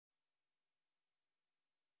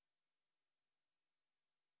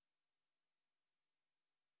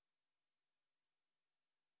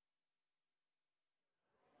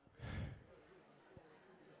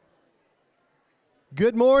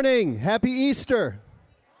Good morning. Happy Easter.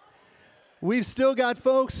 We've still got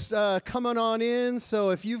folks coming on in,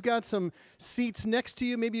 so if you've got some seats next to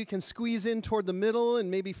you, maybe you can squeeze in toward the middle and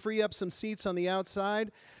maybe free up some seats on the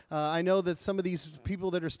outside. I know that some of these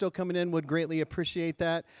people that are still coming in would greatly appreciate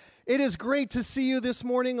that. It is great to see you this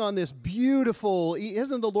morning on this beautiful,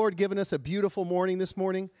 isn't the Lord given us a beautiful morning this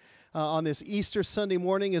morning? On this Easter Sunday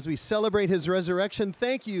morning as we celebrate His resurrection.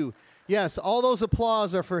 Thank you. Yes, all those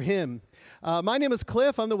applause are for Him. My name is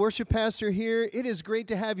Cliff. I'm the worship pastor here. It is great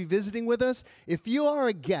to have you visiting with us. If you are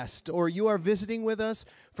a guest or you are visiting with us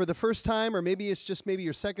for the first time, or maybe it's just maybe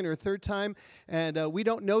your second or third time, and we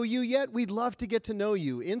don't know you yet, we'd love to get to know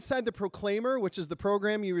you. Inside the Proclaimer, which is the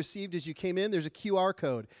program you received as you came in, there's a QR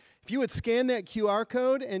code. If you would scan that QR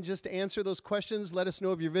code and just answer those questions, let us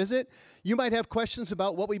know of your visit. You might have questions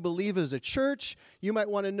about what we believe as a church. You might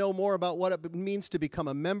want to know more about what it means to become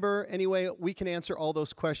a member. Anyway, we can answer all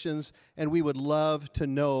those questions, and we would love to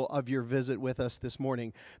know of your visit with us this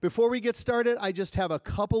morning. Before we get started, I just have a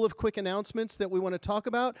couple of quick announcements that we want to talk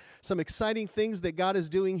about, some exciting things that God is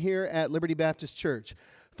doing here at Liberty Baptist Church.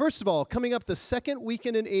 First of all, coming up the second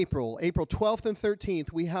weekend in April, April 12th and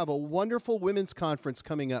 13th, we have a wonderful women's conference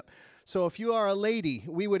coming up. So if you are a lady,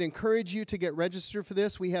 we would encourage you to get registered for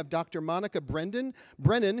this. We have Dr. Monica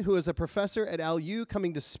Brennan, who is a professor at LU,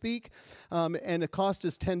 coming to speak, and the cost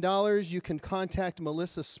is $10. You can contact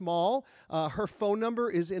Melissa Small. Her phone number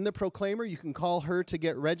is in the Proclaimer. You can call her to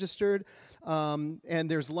get registered, and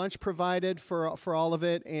there's lunch provided for all of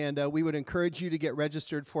it, and we would encourage you to get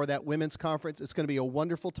registered for that women's conference. It's going to be a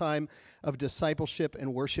wonderful time of discipleship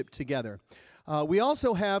and worship together. We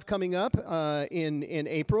also have coming up in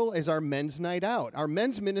April is our men's night out. Our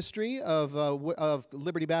men's ministry of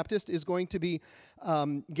Liberty Baptist is going to be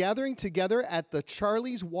gathering together at the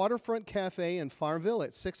Charlie's Waterfront Cafe in Farmville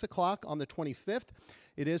at 6 o'clock on the 25th.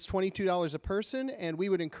 It is $22 a person, and we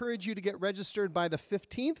would encourage you to get registered by the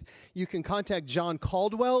 15th. You can contact John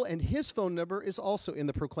Caldwell, and his phone number is also in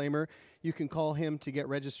the Proclaimer. You can call him to get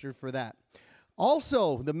registered for that.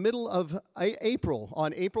 Also, the middle of April,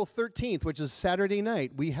 on April 13th, which is Saturday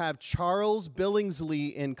night, we have Charles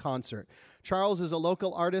Billingsley in concert. Charles is a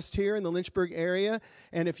local artist here in the Lynchburg area,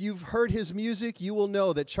 and if you've heard his music, you will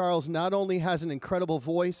know that Charles not only has an incredible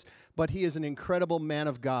voice, but he is an incredible man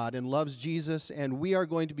of God and loves Jesus, and we are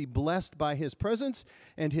going to be blessed by his presence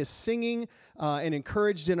and his singing and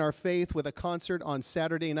encouraged in our faith with a concert on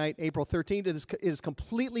Saturday night, April 13th. It is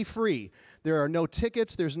completely free. There are no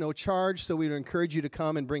tickets, there's no charge, so we would encourage you to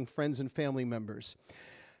come and bring friends and family members.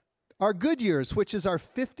 Our Good Years, which is our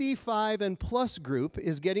 55 and plus group,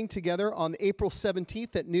 is getting together on April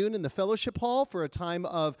 17th at noon in the fellowship hall for a time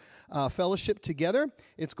of fellowship together.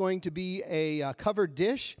 It's going to be a covered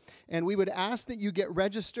dish, and we would ask that you get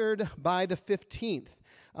registered by the 15th.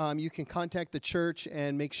 You can contact the church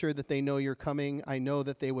and make sure that they know you're coming. I know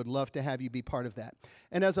that they would love to have you be part of that.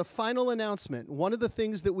 And as a final announcement, one of the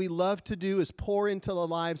things that we love to do is pour into the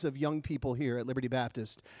lives of young people here at Liberty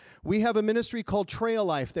Baptist. We have a ministry called Trail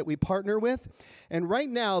Life that we partner with, and right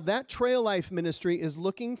now that Trail Life ministry is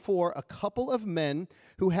looking for a couple of men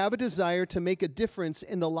who have a desire to make a difference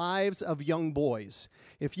in the lives of young boys.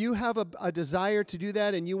 If you have a desire to do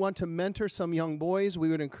that and you want to mentor some young boys, we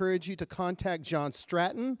would encourage you to contact John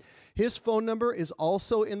Stratton. His phone number is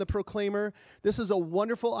also in the Proclaimer. This is a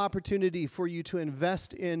wonderful opportunity for you to invest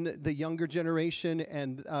in the younger generation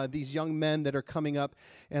and these young men that are coming up,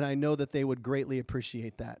 and I know that they would greatly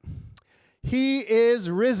appreciate that. He is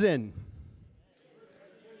risen.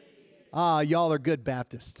 Y'all are good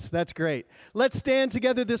Baptists. That's great. Let's stand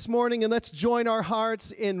together this morning and let's join our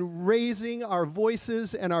hearts in raising our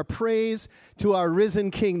voices and our praise to our risen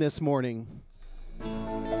King this morning.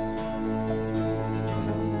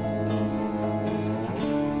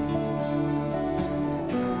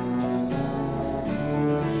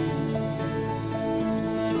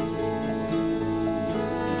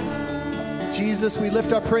 Jesus, we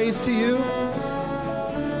lift our praise to you.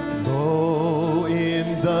 Low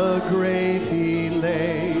in the grave he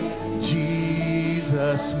lay,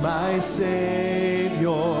 Jesus my Savior,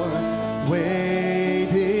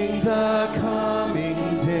 waiting the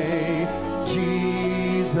coming day,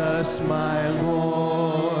 Jesus my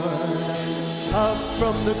Lord. Up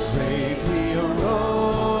from the grave he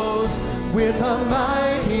arose, with a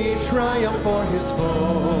mighty triumph for his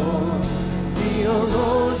foes. He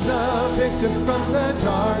arose the victor from the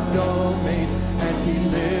dark domain, and he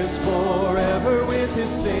lives forever with his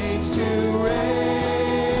saints to reign.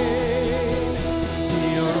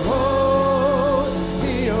 He arose,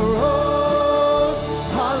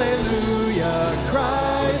 hallelujah,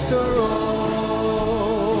 Christ arose.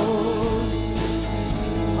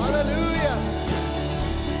 Hallelujah.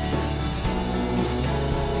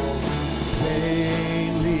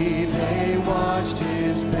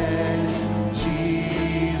 his pen.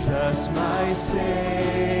 Jesus, my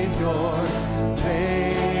Savior,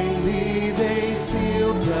 vainly they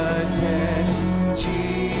sealed the dead.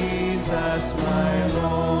 Jesus, my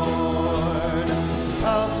Lord,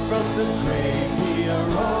 up from the grave he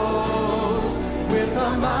arose, with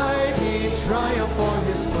a mighty triumph for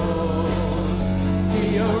his foes.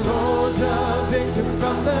 He arose the victor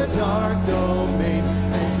from the dark domain,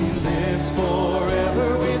 and he lives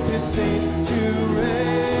forever with his saints to reign.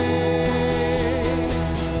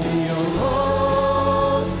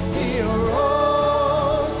 He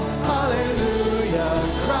arose, hallelujah,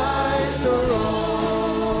 Christ arose.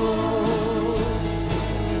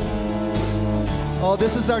 Oh,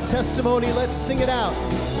 this is our testimony. Let's sing it out.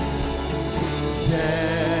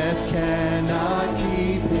 Death cannot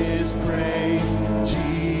keep his prey.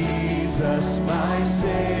 Jesus, my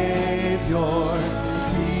Savior,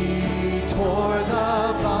 he tore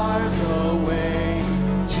the bars away.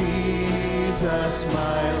 Jesus,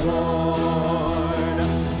 my Lord,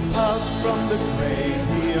 up from the grave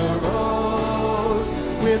he arose,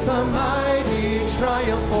 with a mighty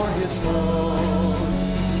triumph for his foes.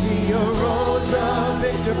 He arose the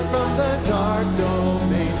victor from the dark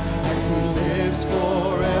domain, and he lives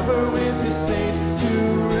forever with his saints to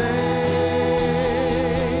reign.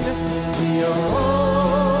 He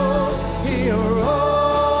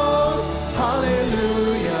arose,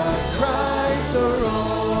 hallelujah, Christ arose.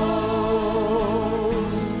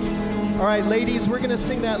 All right, ladies, we're going to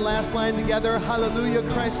sing that last line together. Hallelujah,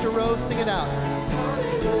 Christ arose. Sing it out.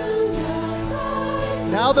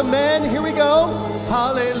 Now the men, here we go.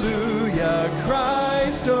 Hallelujah,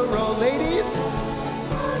 Christ arose. Ladies.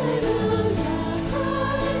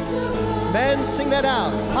 Men, sing that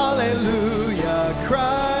out. Hallelujah,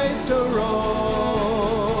 Christ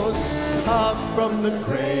arose. Up from the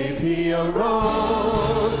grave he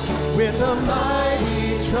arose, with a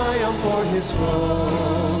mighty triumph for his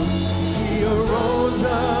foes. He arose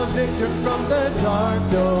the victor from the dark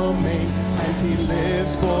domain, and he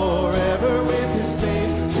lives forever with his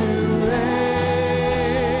saints to reign.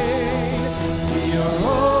 He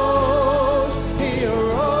arose,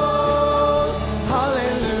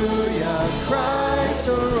 hallelujah, Christ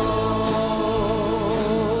arose.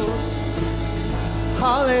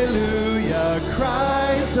 Hallelujah,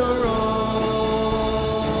 Christ arose.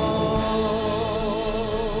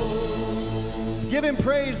 Give him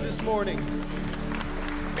praise this morning.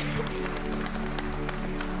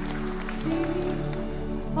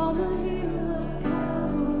 On the hill of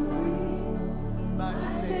Calvary, My I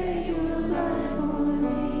say your love for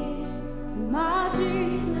me. My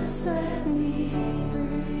Jesus set me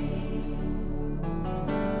free.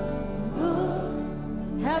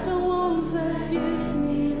 Look at the wounds that give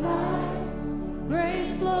me life,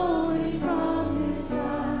 grace flowing from his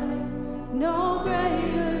side, no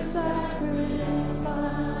greater sacrifice.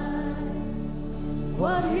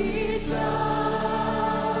 What he's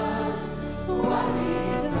done, what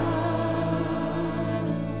he's done,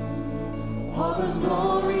 all the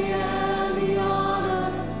glory and the honor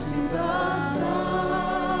to the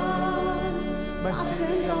Son. My My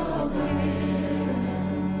sins are forgiven,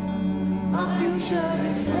 my future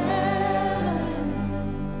is heaven.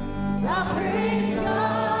 I praise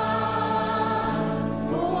God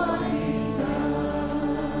for what he's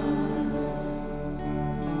done.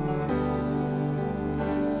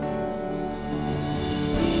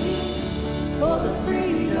 Sing for the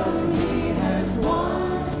freedom he has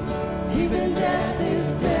won. Even death is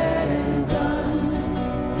dead and done.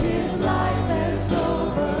 His life has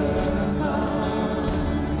overcome.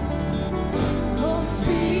 Oh,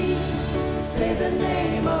 speak, say the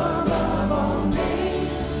name above all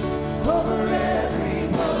names, over every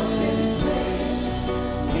broken place.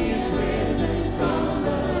 He is risen from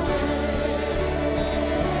the dead.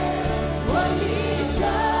 What he's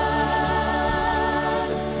done,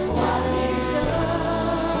 what he's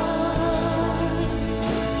done,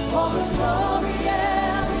 all the glory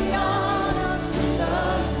and the honor to the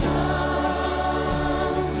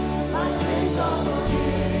Son. My sins are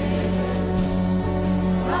forgiven,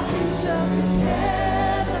 my future is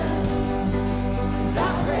heaven, and I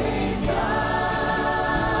praise God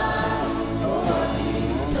for what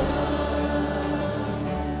he's done.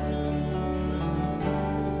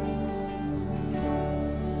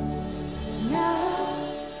 Now,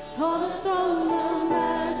 on the throne of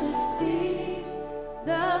majesty,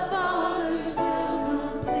 the Father's will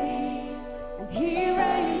complete, and he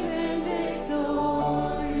reigns in victory.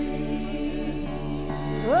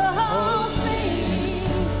 Oh, sing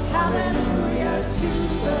hallelujah to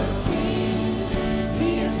the King.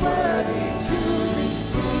 He is worthy to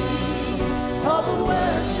receive all the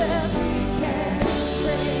worship we can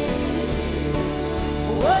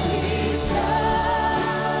what he's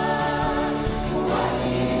done, what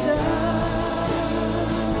he's done.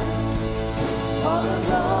 All the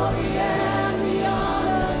glory and the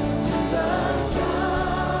honor to the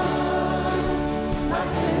Son. My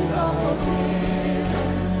sins are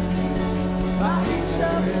forgiven, my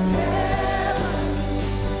future is heaven.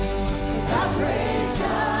 I praise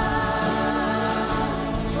God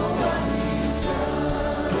for what he's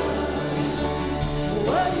done,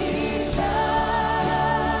 what he's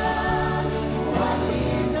done, what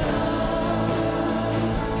he's done.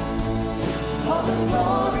 All the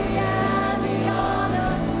glory and the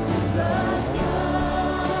honor to the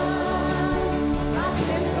Son. My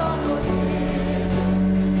sins are forgiven,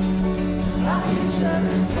 my future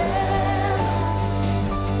is there.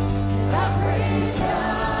 I praise God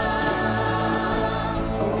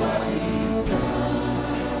for what he's done.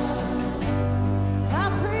 I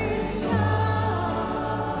praise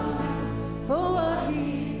God for what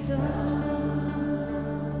he's done.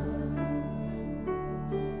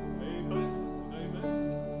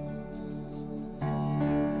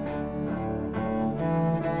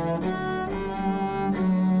 Amen.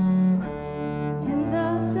 Amen. In the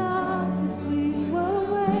darkness we were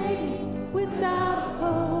waiting, without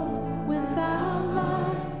hope, without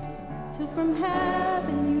light, till from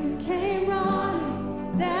heaven you came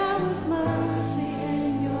running. There was mercy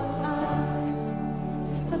in your eyes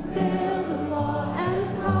to fulfill the law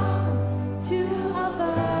and prophets. To a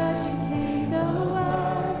virgin came the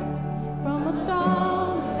word, from a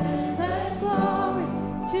throne of endless glory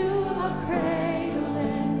to a cradle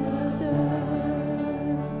in the dirt.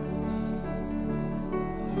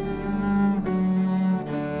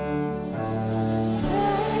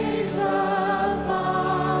 Praise the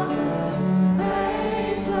Father,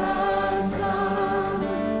 praise the Son,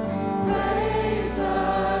 praise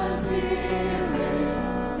the Spirit,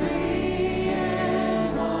 three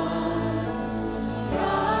in one.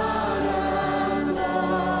 God of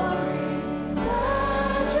glory,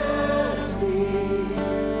 majesty,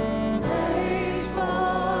 praise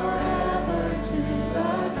forever to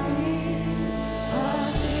the King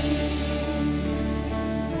of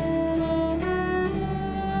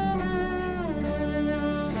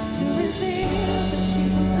to reveal the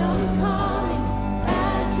kingdom coming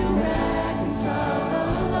and to reconcile the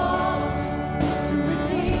lost, to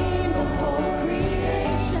redeem the whole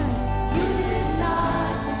creation. You did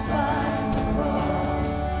not despise the cross,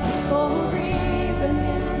 for even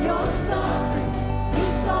in your suffering you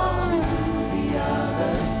saw to the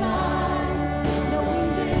other side, knowing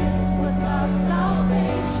this was our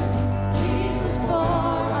salvation. Jesus, for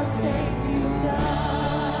our sake you died.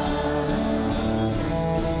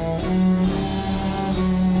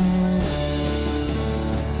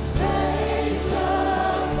 Praise the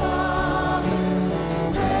Father,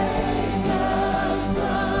 praise the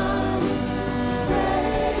Son,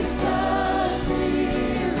 praise the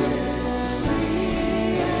Spirit,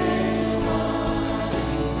 three in one.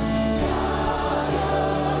 God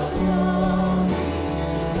of glory,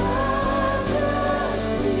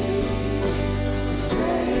 majesty,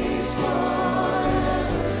 praise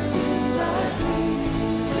forever to the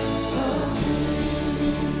King of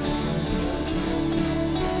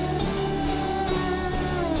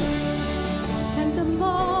And the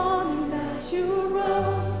morning that you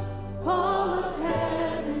rose, all of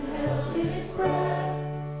heaven held its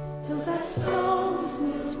breath, till that stone was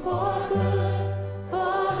moved for good,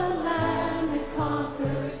 for the Lamb had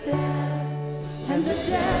conquered death. And the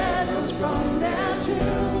dead rose from their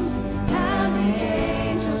tombs, and the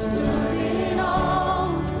angels stood in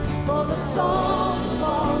awe, for the souls of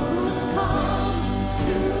all who come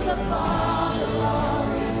to the Father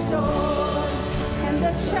are restored. And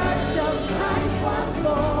the church of Christ was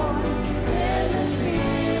born in the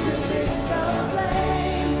Spirit with the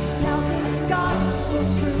flame. Now this gospel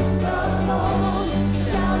truth alone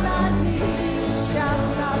shall not kneel, shall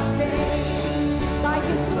not fade. By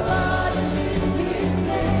his blood and in his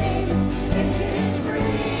name, in his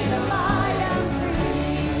freedom I am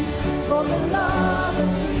free. For the love of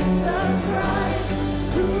Jesus Christ,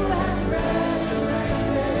 who has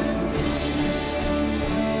resurrected me.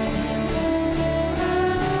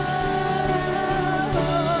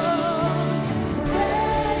 Oh,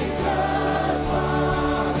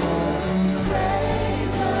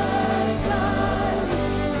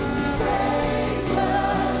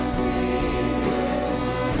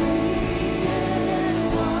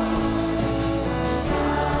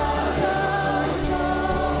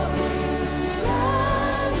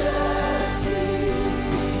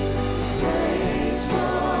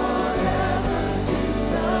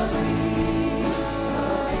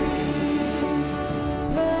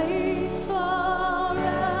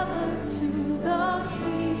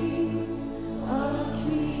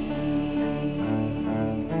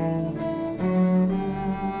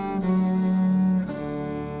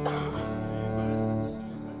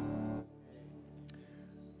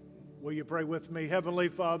 you pray with me? Heavenly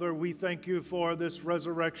Father, we thank you for this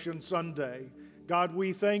Resurrection Sunday. God,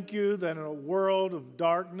 we thank you that in a world of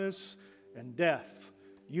darkness and death,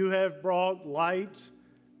 you have brought light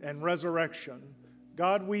and resurrection.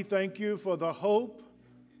 God, we thank you for the hope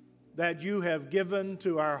that you have given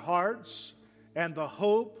to our hearts and the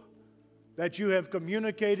hope that you have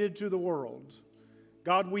communicated to the world.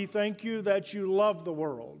 God, we thank you that you love the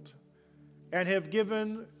world and have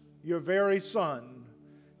given your very Son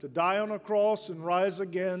to die on a cross and rise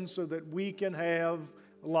again so that we can have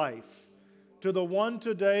life. To the one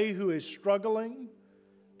today who is struggling,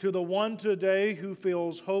 to the one today who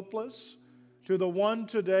feels hopeless, to the one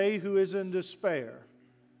today who is in despair,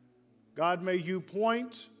 God, may you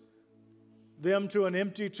point them to an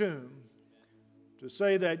empty tomb to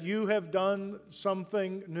say that you have done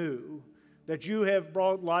something new, that you have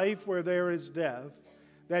brought life where there is death,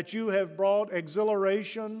 that you have brought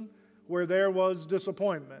exhilaration where there was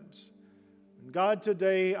disappointment. And God,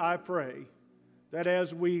 today I pray that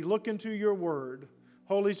as we look into your word,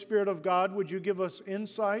 Holy Spirit of God, would you give us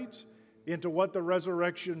insight into what the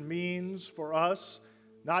resurrection means for us,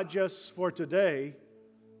 not just for today,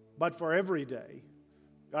 but for every day.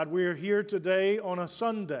 God, we are here today on a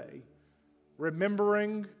Sunday,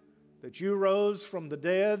 remembering that you rose from the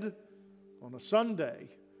dead on a Sunday,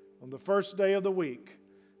 on the first day of the week.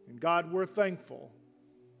 And God, we're thankful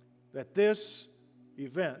that this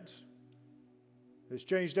event has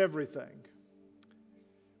changed everything.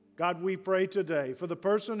 God, we pray today for the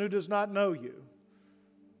person who does not know you.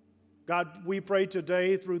 God, we pray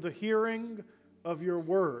today through the hearing of your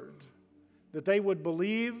word that they would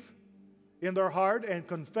believe in their heart and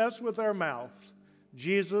confess with their mouth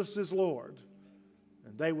Jesus is Lord,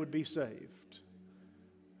 and they would be saved.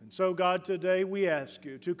 And so, God, today we ask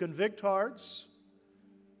you to convict hearts,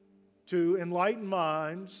 to enlighten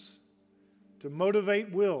minds, to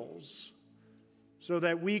motivate wills, so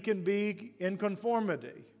that we can be in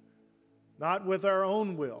conformity, not with our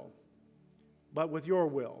own will, but with your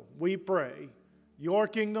will. We pray, your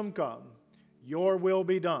kingdom come, your will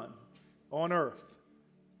be done on earth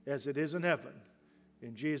as it is in heaven.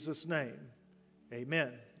 In Jesus' name,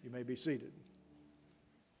 amen. You may be seated.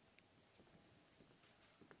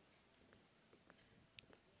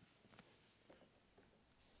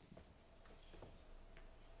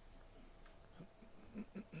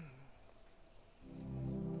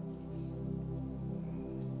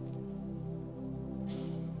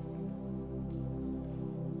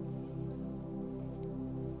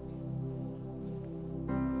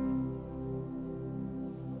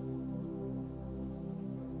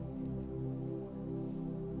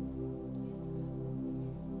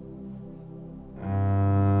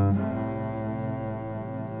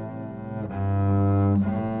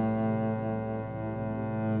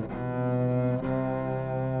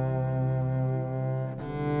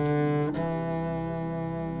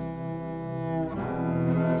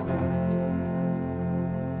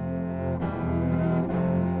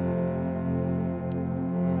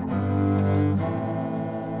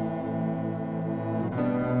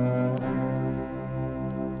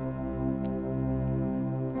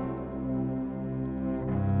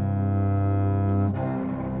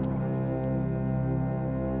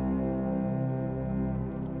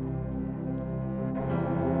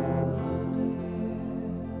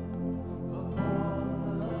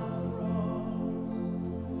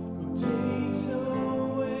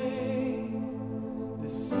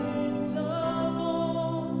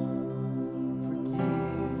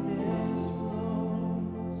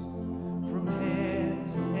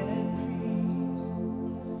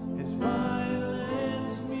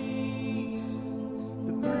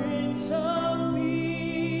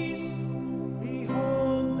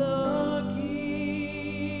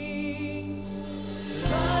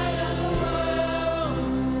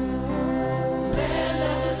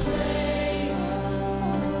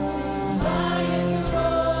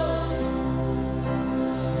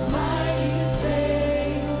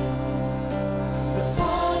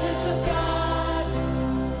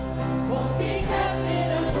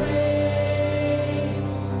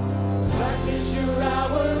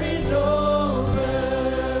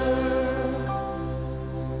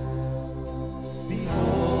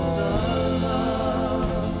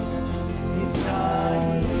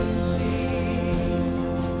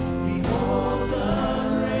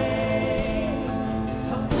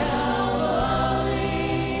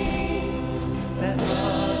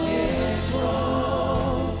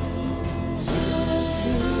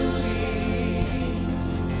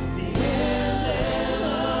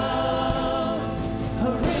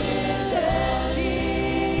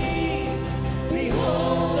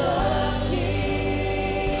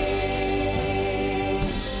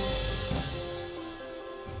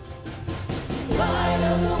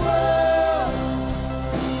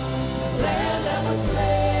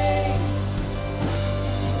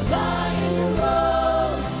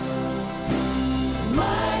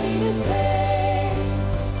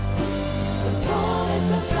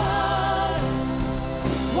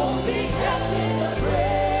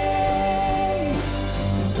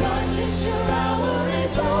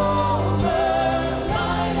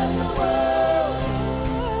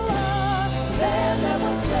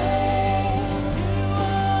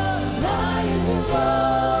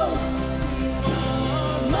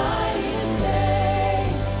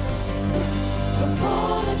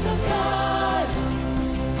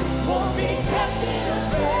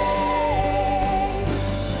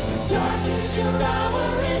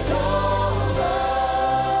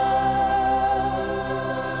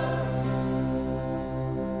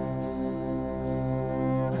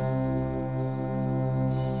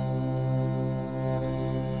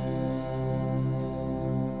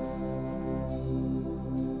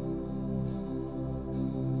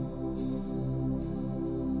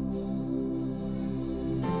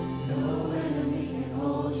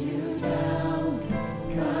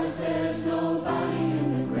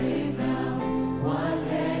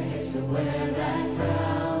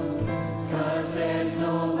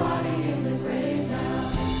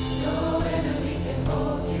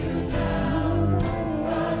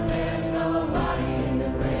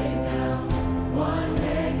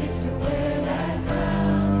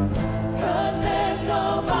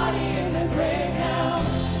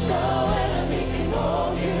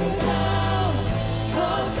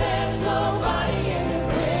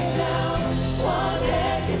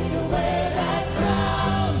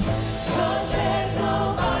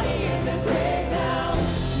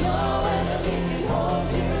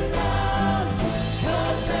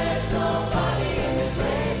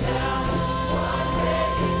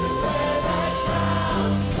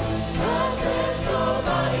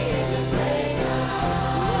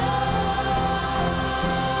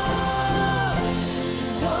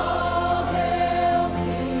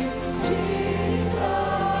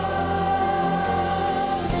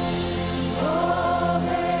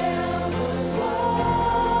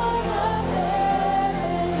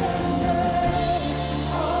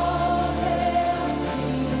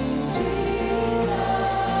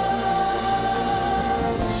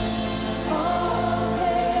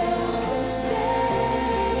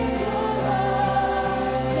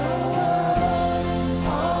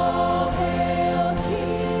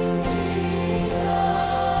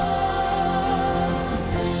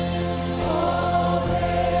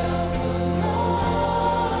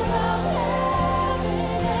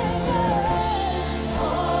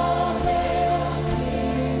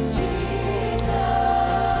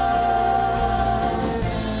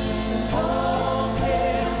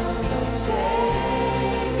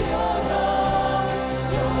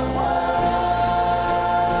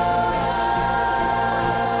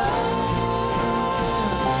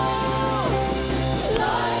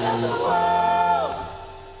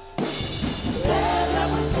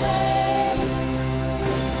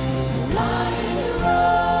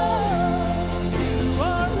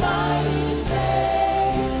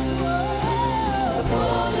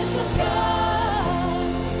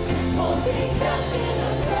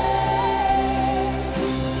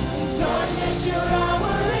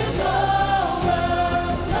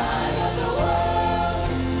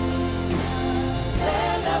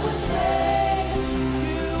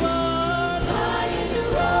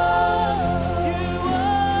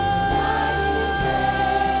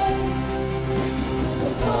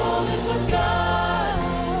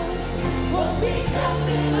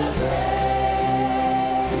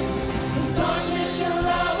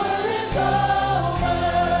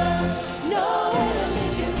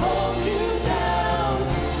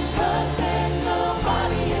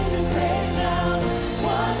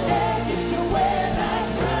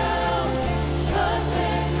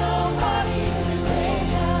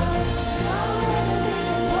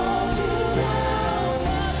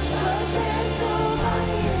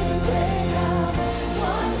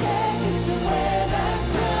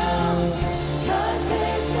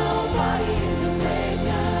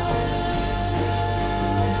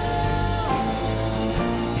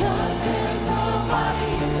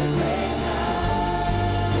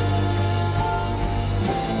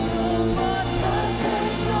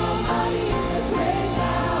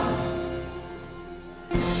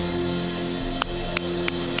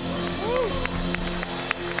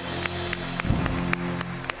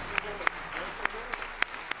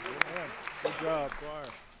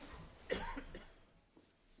 choir.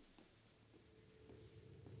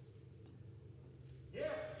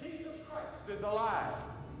 Yes, Jesus Christ is alive.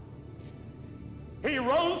 He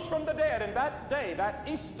rose from the dead, and that day, that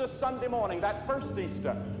Easter Sunday morning, that first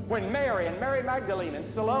Easter, when Mary and Mary Magdalene and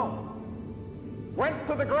Salome went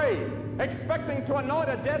to the grave expecting to anoint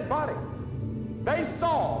a dead body, they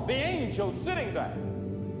saw the angel sitting there.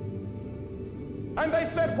 And they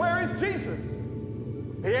said, "Where is Jesus?"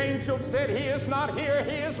 The angel said, "He is not here,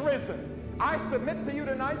 he is risen." I submit to you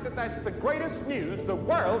tonight that that's the greatest news the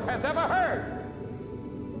world has ever heard.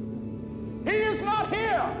 He is not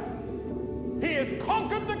here. He has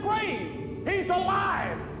conquered the grave. He's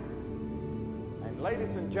alive. And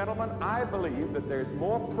ladies and gentlemen, I believe that there's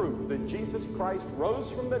more proof that Jesus Christ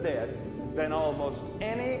rose from the dead than almost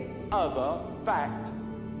any other fact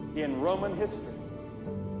in Roman history.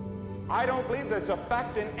 I don't believe there's a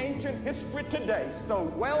fact in ancient history today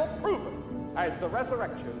so well proven as the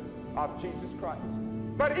resurrection of Jesus Christ.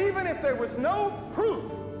 But even if there was no proof,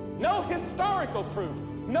 no historical proof,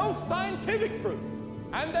 no scientific proof,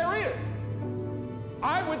 and there is,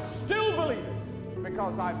 I would still believe it,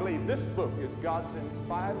 because I believe this book is God's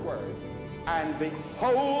inspired word. And the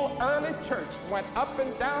whole early church went up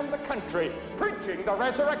and down the country preaching the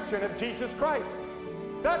resurrection of Jesus Christ.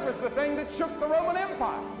 That was the thing that shook the Roman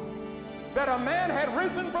Empire. That a man had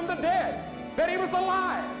risen from the dead, that he was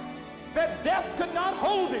alive, that death could not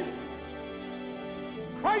hold him.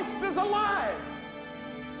 Christ is alive.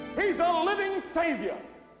 He's a living Savior.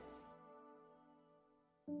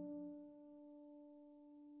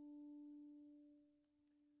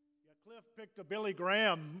 Cliff picked a Billy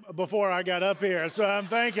Graham before I got up here, so I'm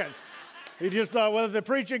thinking. He just thought, well, if the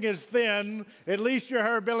preaching is thin, at least you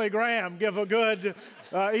heard Billy Graham give a good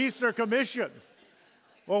Easter commission.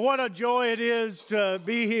 Well, what a joy it is to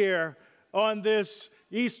be here on this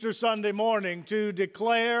Easter Sunday morning to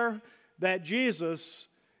declare that Jesus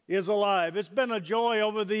is alive. It's been a joy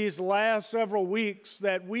over these last several weeks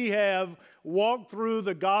that we have walked through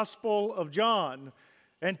the Gospel of John.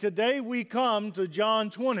 And today we come to John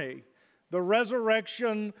 20, the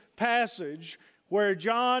resurrection passage, where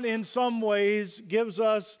John in some ways gives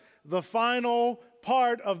us the final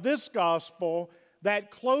part of this gospel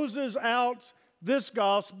that closes out this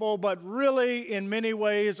gospel, but really in many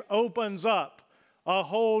ways opens up a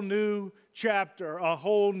whole new chapter, a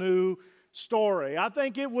whole new story. I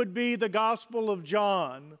think it would be the Gospel of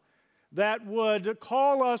John that would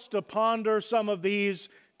call us to ponder some of these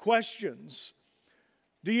questions.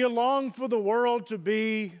 Do you long for the world to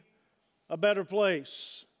be a better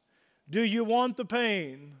place? Do you want the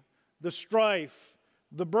pain, the strife,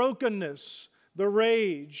 the brokenness, the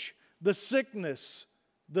rage, the sickness,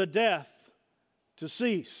 the death to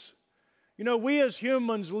cease? You know, we as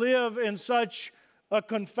humans live in such a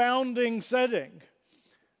confounding setting.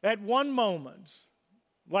 At one moment,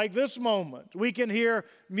 like this moment, we can hear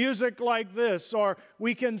music like this, or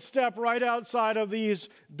we can step right outside of these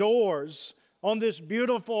doors on this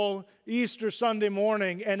beautiful Easter Sunday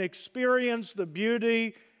morning and experience the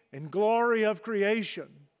beauty and glory of creation.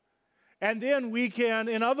 And then we can,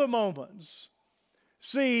 in other moments,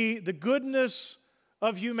 see the goodness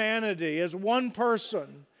of humanity as one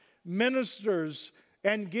person ministers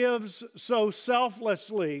and gives so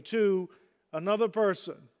selflessly to another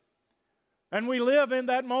person. And we live in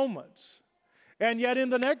that moment. And yet in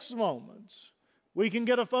the next moment, we can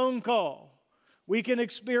get a phone call. We can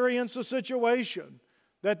experience a situation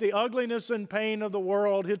that the ugliness and pain of the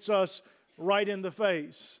world hits us right in the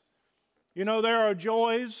face. You know, there are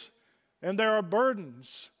joys and there are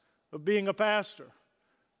burdens of being a pastor.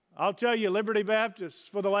 I'll tell you, Liberty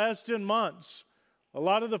Baptist, for the last 10 months, a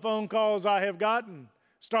lot of the phone calls I have gotten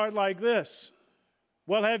start like this.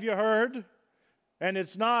 Well, have you heard? And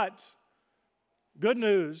it's not good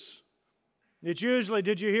news. It's usually,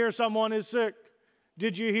 did you hear someone is sick?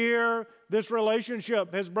 Did you hear this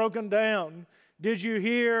relationship has broken down? Did you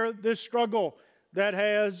hear this struggle that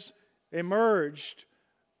has emerged?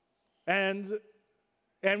 And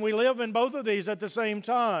we live in both of these at the same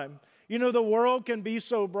time. You know, the world can be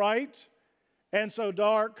so bright and so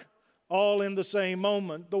dark all in the same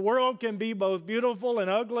moment. The world can be both beautiful and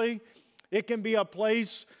ugly. It can be a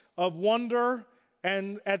place of wonder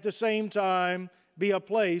and at the same time be a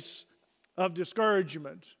place of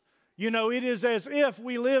discouragement. You know, it is as if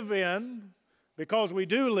we live in, because we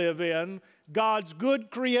do live in, God's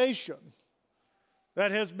good creation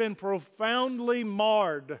that has been profoundly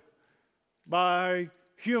marred by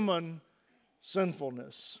human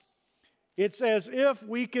sinfulness. It's as if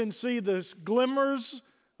we can see the glimmers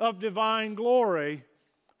of divine glory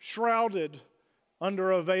shrouded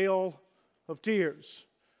under a veil of tears.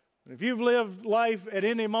 If you've lived life at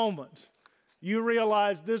any moment, you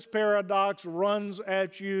realize this paradox runs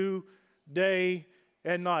at you day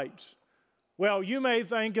and night. Well, you may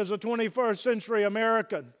think as a 21st century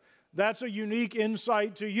American, that's a unique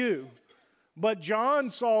insight to you. But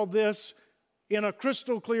John saw this in a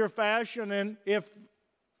crystal clear fashion, and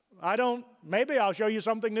maybe I'll show you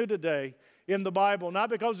something new today in the Bible, not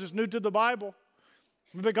because it's new to the Bible,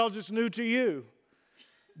 but because it's new to you.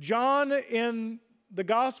 John, in the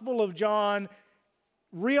Gospel of John,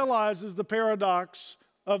 realizes the paradox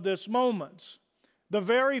of this moment. The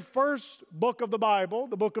very first book of the Bible,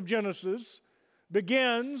 the book of Genesis,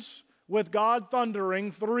 begins with God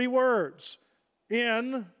thundering 3 words: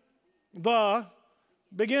 in the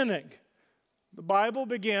beginning. The Bible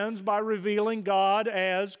begins by revealing God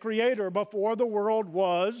as creator. Before the world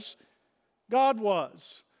was, God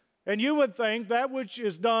was. And you would think that which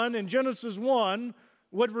is done in Genesis 1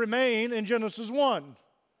 would remain in Genesis 1.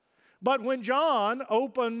 But when John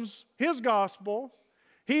opens his gospel,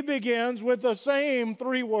 he begins with the same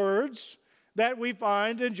 3 words that we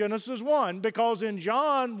find in Genesis 1. Because in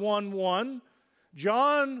John 1:1,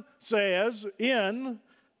 John says, in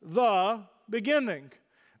the beginning.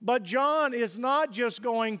 But John is not just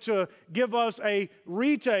going to give us a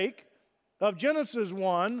retake of Genesis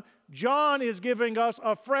 1. John is giving us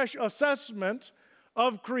a fresh assessment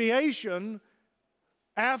of creation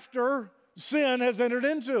after sin has entered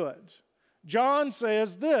into it. John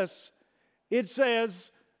says this. He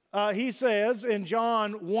says in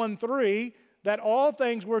John 1:3 that all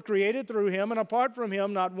things were created through him, and apart from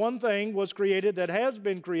him not one thing was created that has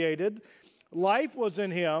been created. Life was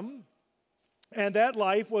in him, and that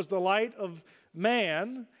life was the light of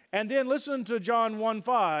man. And then listen to John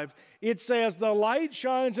 1:5. It says, the light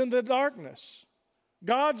shines in the darkness.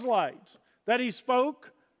 God's light that he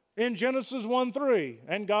spoke in Genesis 1:3.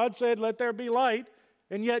 And God said, let there be light.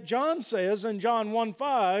 And yet John says in John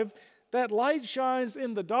 1:5 that light shines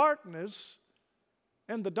in the darkness,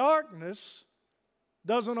 and the darkness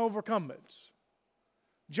doesn't overcome it.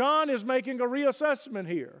 John is making a reassessment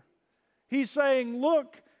here. He's saying,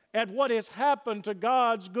 look at what has happened to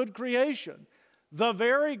God's good creation. The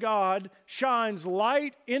very God shines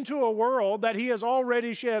light into a world that he has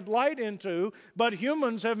already shed light into, but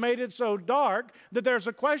humans have made it so dark that there's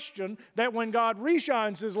a question that when God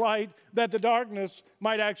reshines his light, that the darkness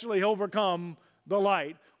might actually overcome the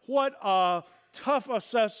light. What a tough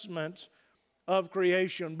assessment of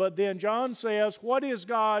creation. But then John says, what is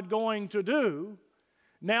God going to do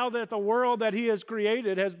now that the world that he has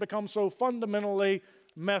created has become so fundamentally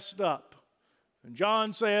messed up? And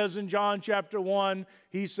John says in John chapter 1,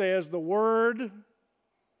 he says, the Word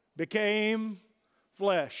became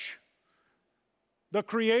flesh. The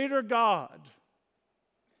Creator God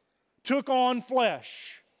took on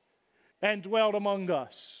flesh and dwelt among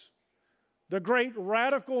us. The great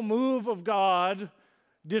radical move of God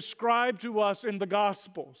described to us in the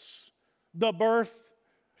Gospels, the birth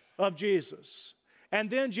of Jesus. And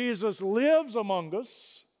then Jesus lives among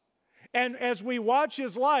us. And as we watch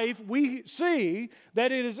his life, we see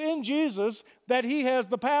that it is in Jesus that he has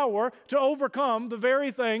the power to overcome the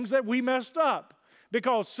very things that we messed up.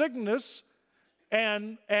 Because sickness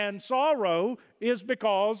and sorrow is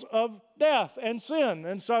because of death and sin.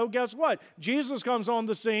 And so guess what? Jesus comes on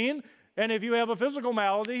the scene, and if you have a physical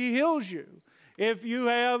malady, he heals you. If you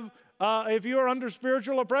are under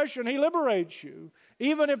spiritual oppression, he liberates you.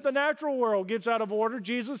 Even if the natural world gets out of order,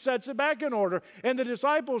 Jesus sets it back in order. And the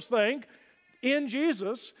disciples think, in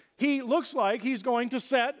Jesus, he looks like he's going to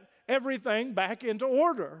set everything back into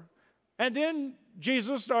order. And then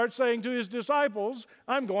Jesus starts saying to his disciples,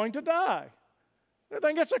 I'm going to die. They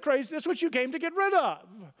think that's what you came to get rid of.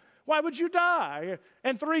 Why would you die?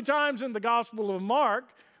 And 3 times in the Gospel of Mark,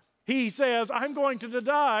 he says, I'm going to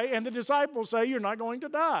die, and the disciples say, you're not going to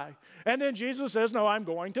die. And then Jesus says, no, I'm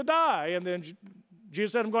going to die. And then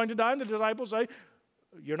Jesus said, I'm going to die, and the disciples say,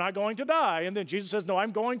 you're not going to die. And then Jesus says, no,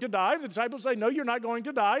 I'm going to die. And the disciples say, no, you're not going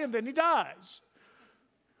to die, and then he dies.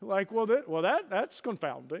 Like, that's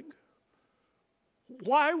confounding.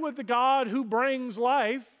 Why would the God who brings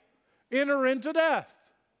life enter into death?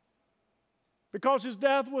 Because his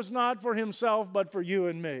death was not for himself, but for you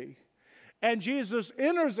and me. And Jesus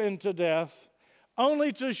enters into death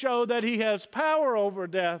only to show that he has power over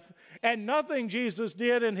death, and nothing Jesus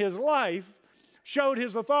did in his life showed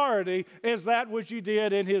his authority as that which he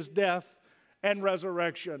did in his death and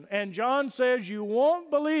resurrection. And John says, you won't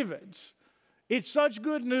believe it. It's such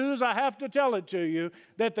good news, I have to tell it to you,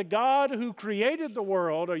 that the God who created the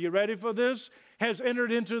world, are you ready for this, has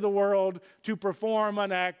entered into the world to perform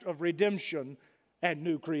an act of redemption and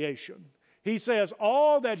new creation. He says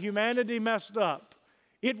all that humanity messed up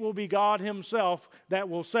it will be God himself that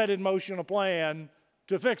will set in motion a plan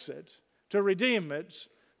to fix it, to redeem it,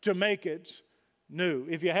 to make it new.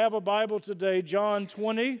 If you have a Bible today, John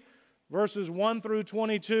 20, verses 1 through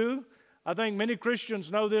 22. I think many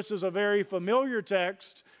Christians know this is a very familiar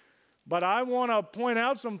text, but I want to point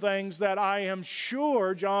out some things that I am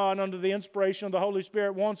sure John, under the inspiration of the Holy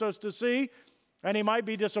Spirit, wants us to see, and he might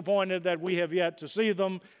be disappointed that we have yet to see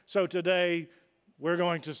them, so today we're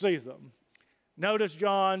going to see them. Notice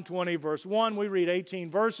John 20, verse 1. We read 18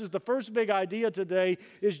 verses. The first big idea today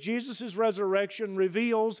is Jesus' resurrection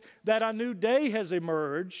reveals that a new day has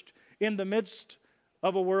emerged in the midst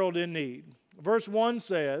of a world in need. Verse 1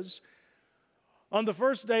 says, on the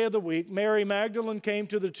first day of the week, Mary Magdalene came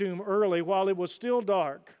to the tomb early while it was still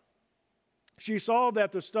dark. She saw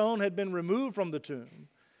that the stone had been removed from the tomb.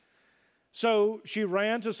 So she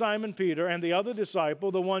ran to Simon Peter and the other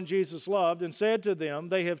disciple, the one Jesus loved, and said to them,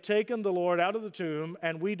 they have taken the Lord out of the tomb,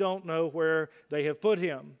 and we don't know where they have put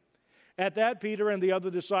him. At that, Peter and the other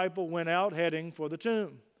disciple went out heading for the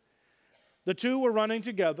tomb. The two were running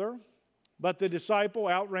together, but the disciple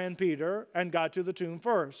outran Peter and got to the tomb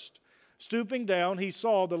first. Stooping down, he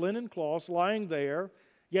saw the linen cloths lying there,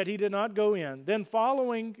 yet he did not go in. Then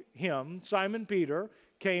following him, Simon Peter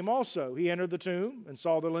came also. He entered the tomb and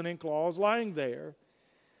saw the linen cloths lying there.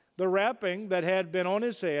 The wrapping that had been on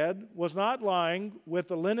his head was not lying with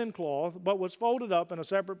the linen cloth, but was folded up in a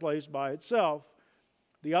separate place by itself.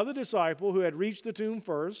 The other disciple, who had reached the tomb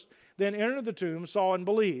first, then entered the tomb, saw and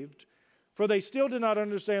believed, for they still did not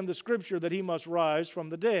understand the scripture that he must rise from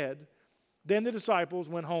the dead. Then the disciples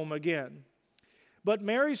went home again. But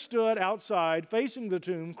Mary stood outside facing the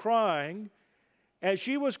tomb, crying. As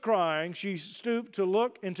she was crying, she stooped to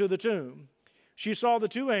look into the tomb. She saw the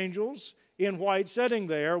two angels in white sitting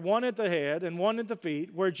there, one at the head and one at the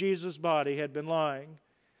feet, where Jesus' body had been lying.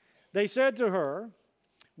 They said to her,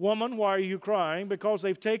 woman, why are you crying? Because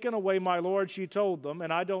they've taken away my Lord, she told them,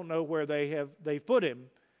 and I don't know where they've put him.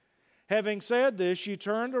 Having said this, she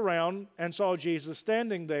turned around and saw Jesus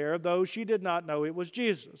standing there, though she did not know it was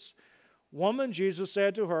Jesus. Woman, Jesus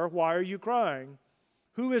said to her, why are you crying?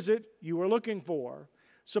 Who is it you are looking for?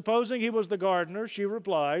 Supposing he was the gardener, she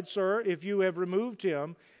replied, sir, if you have removed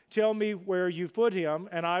him, tell me where you've put him,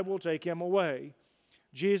 and I will take him away.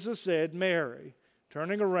 Jesus said, Mary.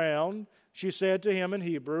 Turning around, she said to him in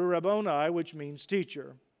Hebrew, Rabboni, which means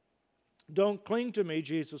teacher. Don't cling to me,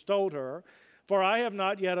 Jesus told her, for I have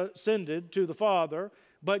not yet ascended to the Father,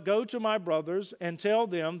 but go to my brothers and tell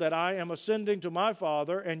them that I am ascending to my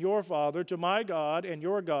Father and your Father, to my God and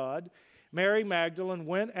your God. Mary Magdalene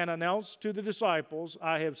went and announced to the disciples,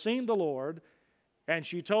 I have seen the Lord, and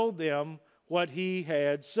she told them what he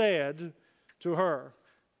had said to her.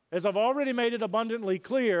 As I've already made it abundantly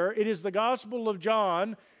clear, it is the Gospel of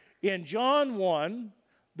John in John 1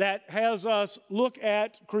 that has us look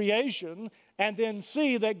at creation and then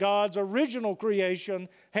see that God's original creation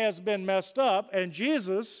has been messed up, and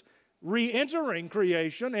Jesus, re-entering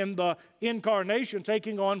creation in the incarnation,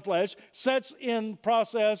 taking on flesh, sets in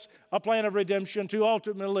process a plan of redemption to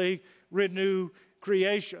ultimately renew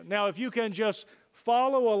creation. Now, if you can just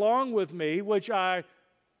follow along with me, which I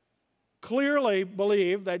clearly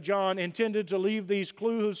believe that John intended to leave these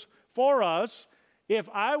clues for us, if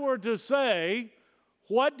I were to say,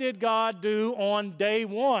 what did God do on day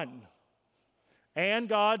one? And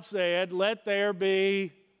God said, let there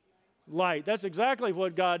be light. That's exactly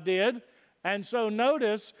what God did. And so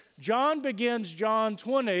notice, John begins John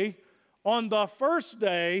 20 on the first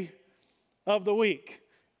day of the week.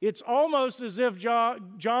 It's almost as if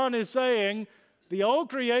John is saying, the old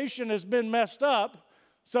creation has been messed up,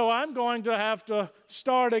 so I'm going to have to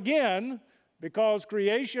start again, because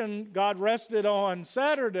creation, God rested on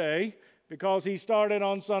Saturday, because he started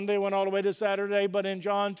on Sunday, went all the way to Saturday. But in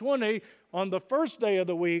John 20, on the first day of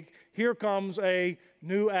the week, here comes a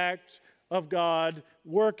new act of God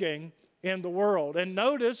working in the world. And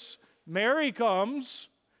notice, Mary comes.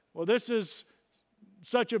 Well, this is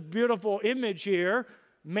such a beautiful image here.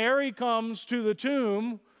 Mary comes to the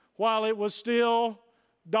tomb while it was still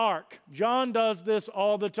dark. John does this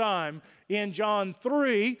all the time. In John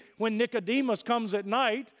 3, when Nicodemus comes at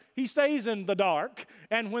night, he stays in the dark.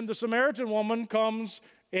 And when the Samaritan woman comes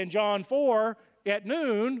in John 4 at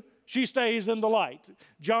noon, she stays in the light.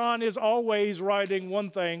 John is always writing one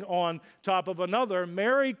thing on top of another.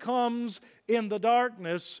 Mary comes in the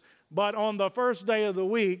darkness, but on the first day of the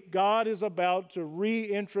week, God is about to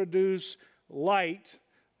reintroduce light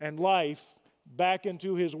and life back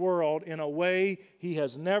into his world in a way he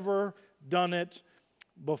has never done it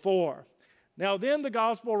before. Now then the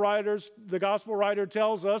gospel writer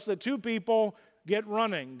tells us that two people get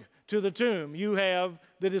running to the tomb. You have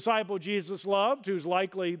the disciple Jesus loved, who's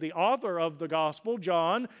likely the author of the gospel,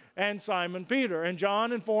 John, and Simon Peter. And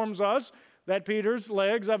John informs us that Peter's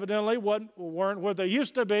legs evidently weren't what they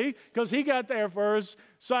used to be, because he got there first.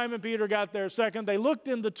 Simon Peter got there second. They looked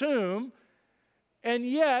in the tomb, and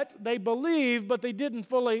yet they believed, but they didn't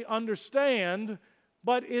fully understand.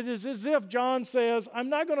 But it is as if John says, I'm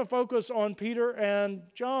not going to focus on Peter and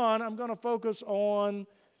John, I'm going to focus on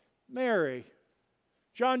Mary.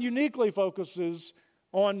 John uniquely focuses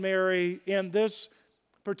on Mary in this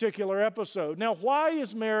particular episode. Now, why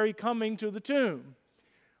is Mary coming to the tomb?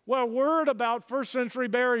 Well, a word about first century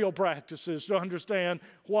burial practices to understand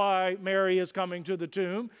why Mary is coming to the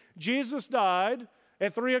tomb. Jesus died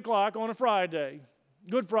at 3 o'clock on a Friday,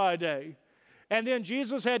 Good Friday. And then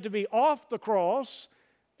Jesus had to be off the cross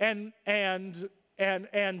and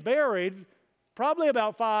buried probably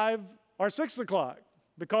about 5 or 6 o'clock,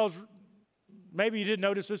 because maybe you didn't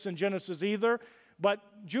notice this in Genesis either, but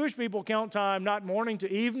Jewish people count time not morning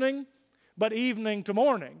to evening, but evening to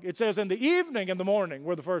morning. It says in the evening and the morning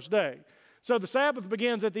were the first day. So the Sabbath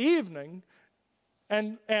begins at the evening,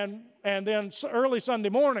 and then early Sunday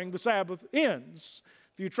morning the Sabbath ends,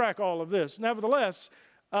 if you track all of this. Nevertheless,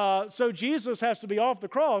 so Jesus has to be off the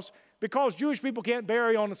cross because Jewish people can't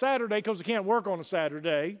bury on a Saturday because they can't work on a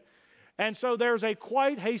Saturday. And so there's a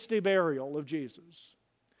quite hasty burial of Jesus.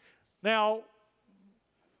 Now,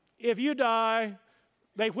 if you die,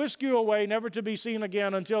 they whisk you away, never to be seen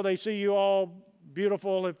again until they see you all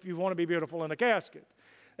beautiful, if you want to be beautiful, in a casket.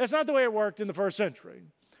 That's not the way it worked in the first century.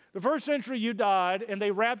 The first century you died and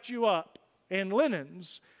they wrapped you up in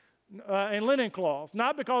linens, in linen cloth,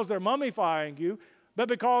 not because they're mummifying you, but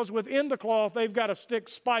because within the cloth they've got to stick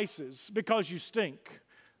spices because you stink.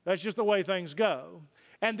 That's just the way things go.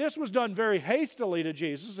 And this was done very hastily to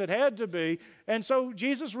Jesus. It had to be. And so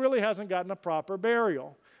Jesus really hasn't gotten a proper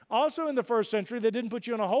burial. Also in the first century, they didn't put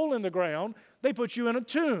you in a hole in the ground. They put you in a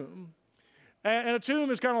tomb. And a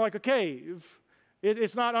tomb is kind of like a cave.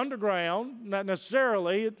 It's not underground, not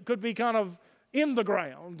necessarily. It could be kind of in the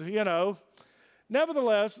ground, you know.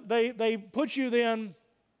 Nevertheless, they put you then,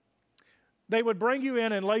 they would bring you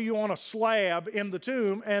in and lay you on a slab in the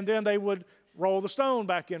tomb, and then they would roll the stone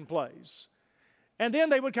back in place. And then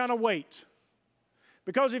they would kind of wait.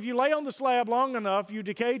 Because if you lay on the slab long enough, you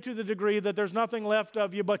decay to the degree that there's nothing left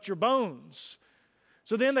of you but your bones.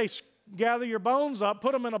 So then they gather your bones up,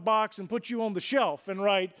 put them in a box, and put you on the shelf and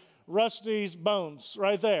write Rusty's bones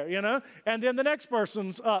right there, you know. And then the next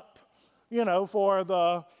person's up, you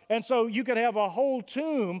know, and so you could have a whole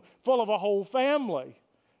tomb full of a whole family.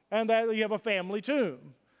 And that you have a family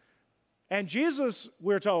tomb. And Jesus,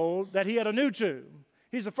 we're told, that he had a new tomb.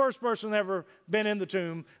 He's the first person ever been in the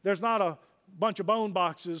tomb. There's not a bunch of bone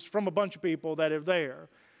boxes from a bunch of people that are there.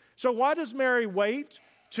 So why does Mary wait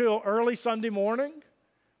till early Sunday morning?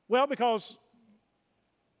 Well, because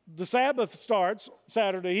the Sabbath starts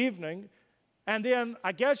Saturday evening, and then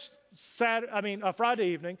I guess Friday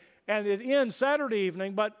evening, and it ends Saturday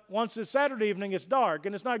evening, but once it's Saturday evening, it's dark,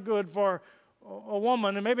 and it's not good for a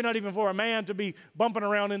woman, and maybe not even for a man, to be bumping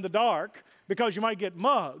around in the dark because you might get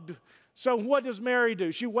mugged. So what does Mary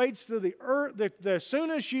do? She waits till the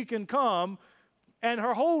soon as she can come, and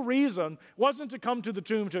her whole reason wasn't to come to the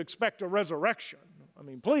tomb to expect a resurrection. I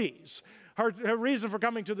mean, please. Her reason for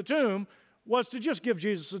coming to the tomb was to just give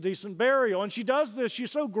Jesus a decent burial. And she does this. She's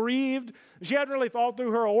so grieved. She hadn't really thought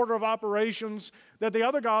through her order of operations that the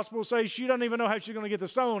other Gospels say she doesn't even know how she's going to get the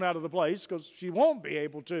stone out of the place, because she won't be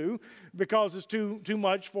able to, because it's too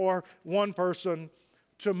much for one person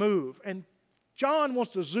to move. And John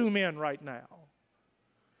wants to zoom in right now,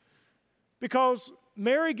 because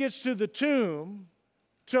Mary gets to the tomb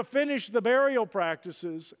to finish the burial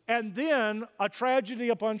practices, and then a tragedy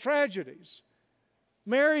upon tragedies.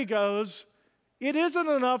 Mary goes, it isn't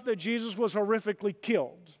enough that Jesus was horrifically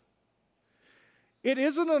killed. It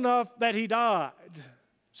isn't enough that he died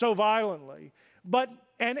so violently,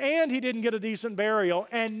 and he didn't get a decent burial,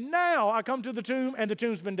 and now I come to the tomb and the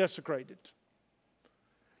tomb's been desecrated.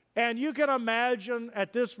 And you can imagine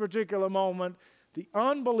at this particular moment the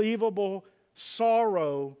unbelievable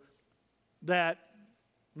sorrow that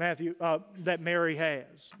Mary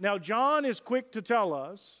has. Now, John is quick to tell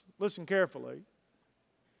us, listen carefully,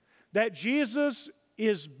 that Jesus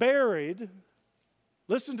is buried,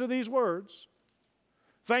 listen to these words,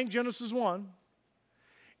 thank Genesis 1,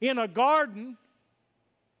 in a garden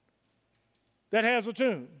that has a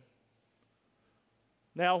tomb.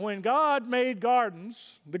 Now, when God made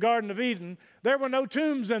gardens, the Garden of Eden, there were no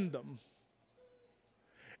tombs in them.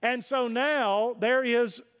 And so now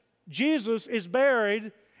Jesus is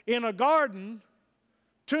buried in a garden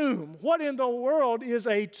tomb. What in the world is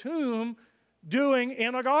a tomb doing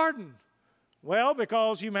in a garden? Well,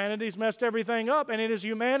 because humanity's messed everything up, and it is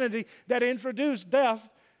humanity that introduced death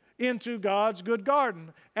into God's good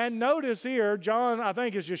garden. And notice here, John, I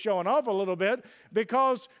think, is just showing off a little bit,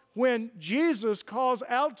 because when Jesus calls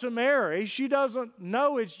out to Mary, she doesn't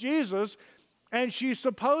know it's Jesus, and she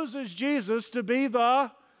supposes Jesus to be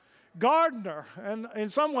the gardener. And in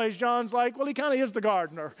some ways, John's like, well, he kind of is the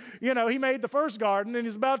gardener. You know, he made the first garden, and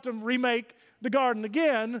he's about to remake the garden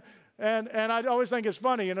again. And I always think it's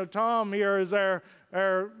funny, you know, Tom here is our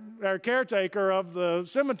caretaker of the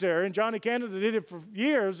cemetery, and Johnny Canada did it for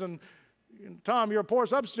years, and Tom, you're a poor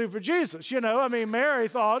substitute for Jesus, you know. I mean, Mary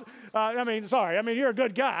thought, you're a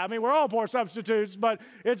good guy. I mean, we're all poor substitutes, but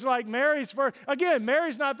it's like Mary's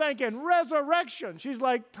Mary's not thinking resurrection. She's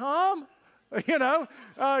like, Tom, you know,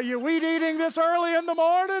 you weed eating this early in the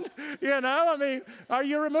morning? You know, I mean, are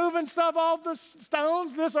you removing stuff off the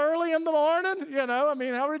stones this early in the morning? You know, I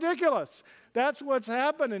mean, how ridiculous. That's what's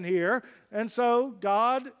happening here. And so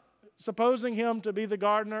God, supposing him to be the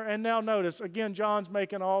gardener, and now notice, again, John's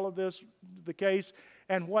making all of this the case.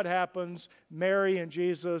 And what happens? Mary and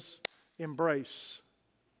Jesus embrace.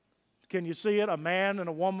 Can you see it? A man and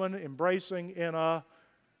a woman embracing in a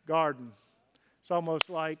garden. It's almost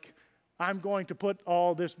like, I'm going to put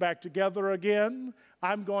all this back together again.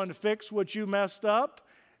 I'm going to fix what you messed up.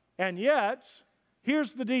 And yet,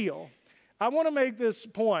 here's the deal. I want to make this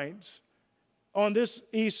point on this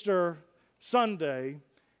Easter Sunday,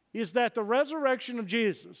 is that the resurrection of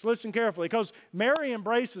Jesus, listen carefully, because Mary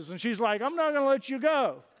embraces, and she's like, I'm not going to let you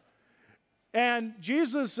go. And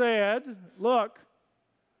Jesus said, look,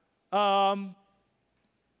 the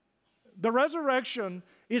resurrection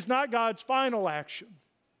is not God's final action.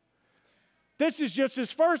 This is just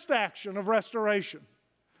his first action of restoration.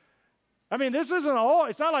 I mean, this isn't all.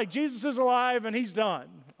 It's not like Jesus is alive and he's done.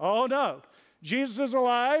 Oh, no. Jesus is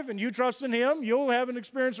alive and you trust in him, you'll have an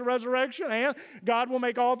experience of resurrection, and God will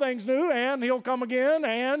make all things new, and he'll come again,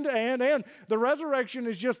 and. The resurrection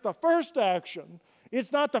is just the first action.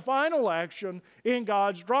 It's not the final action in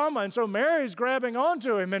God's drama. And so Mary's grabbing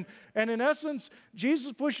onto him. And in essence,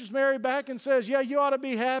 Jesus pushes Mary back and says, yeah, you ought to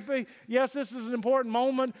be happy. Yes, this is an important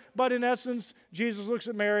moment. But in essence, Jesus looks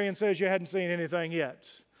at Mary and says, you hadn't seen anything yet.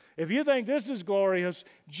 If you think this is glorious,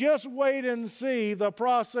 just wait and see the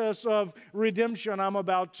process of redemption I'm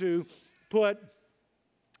about to put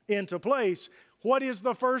into place. What is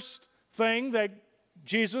the first thing that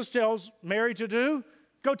Jesus tells Mary to do?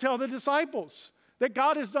 Go tell the disciples that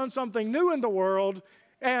God has done something new in the world,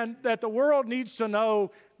 and that the world needs to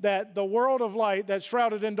know that the world of light that's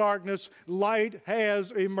shrouded in darkness, light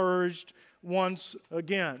has emerged once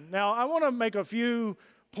again. Now, I want to make a few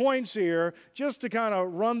points here just to kind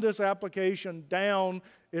of run this application down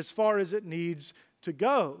as far as it needs to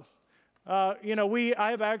go. I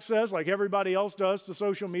have access, like everybody else does, to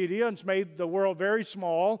social media, and it's made the world very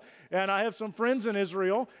small. And I have some friends in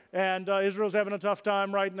Israel, and Israel's having a tough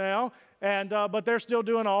time right now. But they're still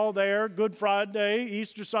doing all their Good Friday,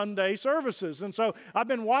 Easter Sunday services. And so I've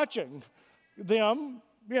been watching them,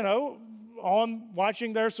 on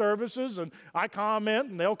watching their services, and I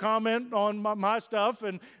comment, and they'll comment on my stuff,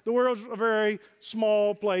 and the world's a very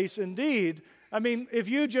small place indeed. I mean, if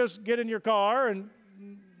you just get in your car and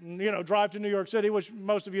drive to New York City, which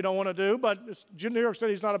most of you don't want to do, but New York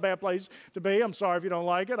City is not a bad place to be. I'm sorry if you don't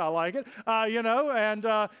like it. I like it.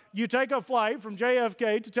 You take a flight from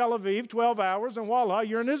JFK to Tel Aviv, 12 hours, and voila,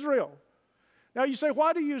 you're in Israel. Now you say,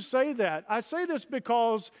 why do you say that? I say this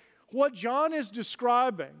because what John is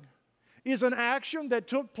describing is an action that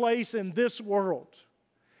took place in this world.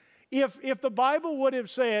 If the Bible would have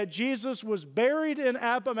said Jesus was buried in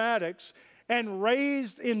Appomattox and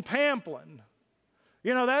raised in Pamplin,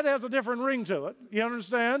 that has a different ring to it. You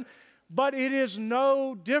understand? But it is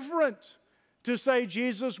no different to say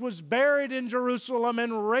Jesus was buried in Jerusalem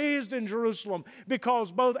and raised in Jerusalem,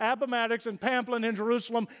 because both Appomattox and Pamplin in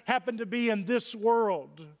Jerusalem happen to be in this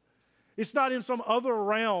world. It's not in some other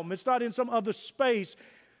realm. It's not in some other space.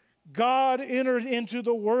 God entered into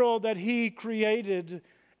the world that he created,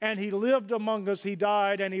 and he lived among us. He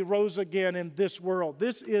died, and he rose again in this world.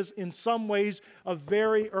 This is, in some ways, a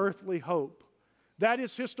very earthly hope. That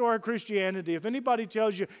is historic Christianity. If anybody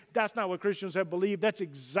tells you that's not what Christians have believed, that's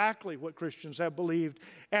exactly what Christians have believed.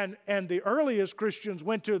 And the earliest Christians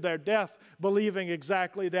went to their death believing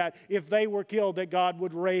exactly that. If they were killed, that God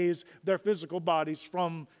would raise their physical bodies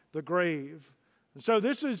from the grave. And so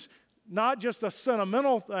this is not just a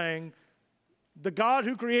sentimental thing. The God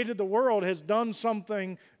who created the world has done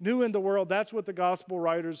something new in the world. That's what the gospel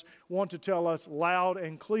writers want to tell us loud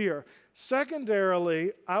and clear.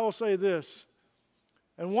 Secondarily, I will say this.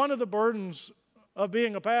 And one of the burdens of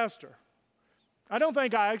being a pastor, I don't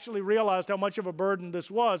think I actually realized how much of a burden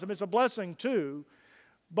this was. I mean, it's a blessing too,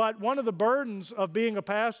 but one of the burdens of being a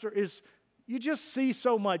pastor is you just see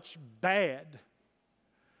so much bad.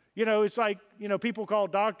 You know, it's like, people call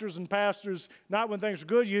doctors and pastors not when things are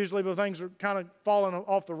good usually, but things are kind of falling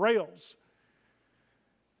off the rails.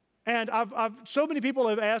 And so many people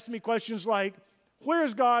have asked me questions like,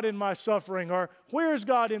 where's God in my suffering? Or where is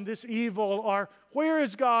God in this evil? Or where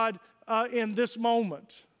is God in this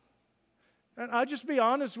moment? And I'll just be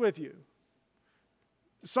honest with you.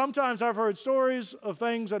 Sometimes I've heard stories of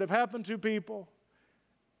things that have happened to people,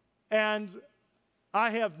 and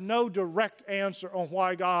I have no direct answer on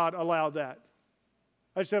why God allowed that.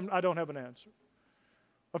 I don't have an answer.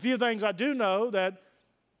 A few things I do know, that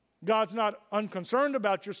God's not unconcerned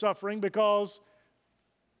about your suffering because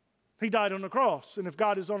He died on the cross. And if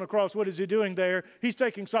God is on the cross, what is He doing there? He's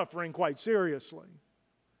taking suffering quite seriously.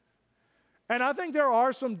 And I think there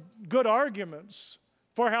are some good arguments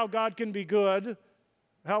for how God can be good,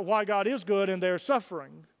 why God is good in their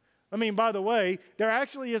suffering. I mean, by the way, there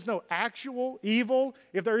actually is no actual evil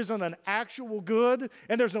if there isn't an actual good,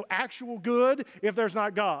 and there's no actual good if there's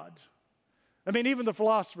not God. I mean, even the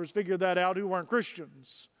philosophers figured that out who weren't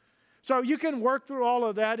Christians. So you can work through all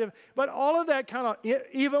of that, but all of that kind of,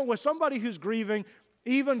 even with somebody who's grieving,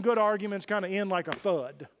 even good arguments kind of end like a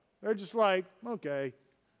thud. They're just like, okay,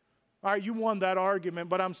 all right, you won that argument,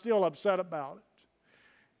 but I'm still upset about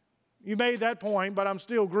it. You made that point, but I'm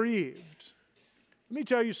still grieved. Let me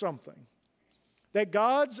tell you something, that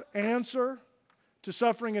God's answer to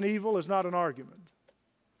suffering and evil is not an argument.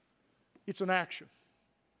 It's an action.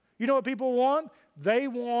 You know what people want? They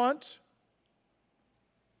want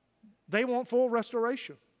full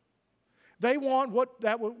restoration. They want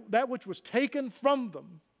that which was taken from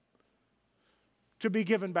them to be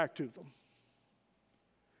given back to them.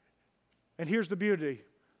 And here's the beauty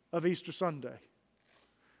of Easter Sunday.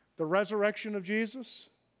 The resurrection of Jesus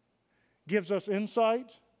gives us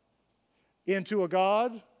insight into a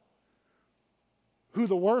God who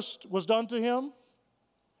the worst was done to Him,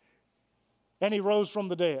 and He rose from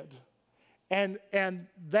the dead. And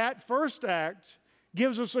that first act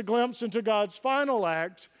gives us a glimpse into God's final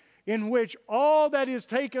act, in which all that is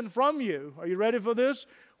taken from you, are you ready for this?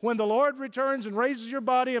 When the Lord returns and raises your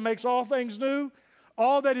body and makes all things new,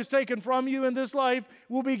 all that is taken from you in this life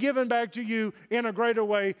will be given back to you in a greater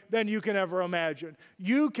way than you can ever imagine.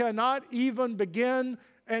 You cannot even begin,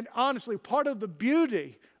 and honestly, part of the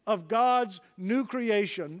beauty of God's new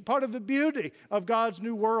creation, part of the beauty of God's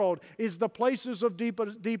new world is the places of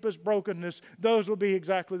deepest brokenness. Those will be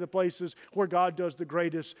exactly the places where God does the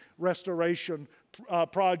greatest restoration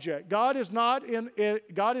project. God is not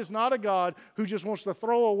a God who just wants to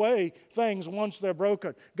throw away things once they're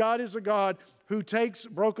broken. God is a God who takes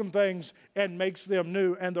broken things and makes them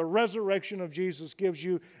new. And the resurrection of Jesus gives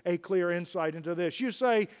you a clear insight into this. You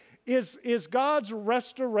say, is God's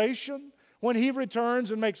restoration, when He returns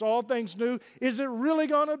and makes all things new, is it really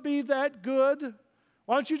going to be that good?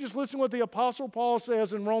 Why don't you just listen to what the Apostle Paul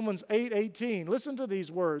says in Romans 8:18. Listen to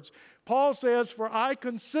these words. Paul says, "For I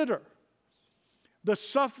consider the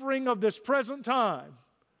suffering of this present time,"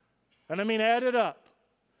 and I mean add it up,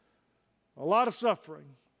 a lot of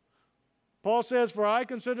suffering. Paul says, "For I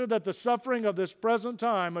consider that the suffering of this present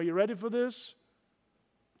time," are you ready for this?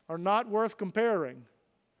 "Are not worth comparing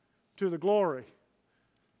to the glory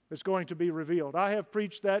that's going to be revealed." I have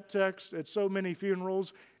preached that text at so many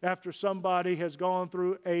funerals after somebody has gone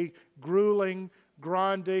through a grueling,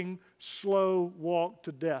 grinding, slow walk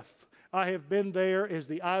to death. I have been there as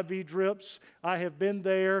the IV drips. I have been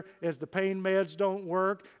there as the pain meds don't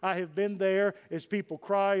work. I have been there as people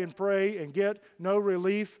cry and pray and get no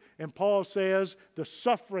relief. And Paul says the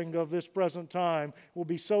suffering of this present time will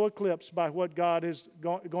be so eclipsed by what God is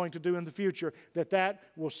going to do in the future that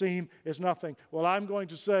will seem as nothing. Well, I'm going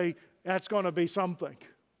to say that's going to be something.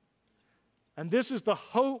 And this is the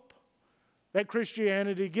hope that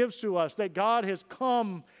Christianity gives to us, that God has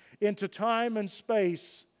come into time and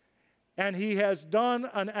space and He has done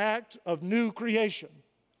an act of new creation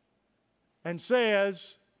and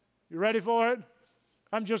says, you ready for it?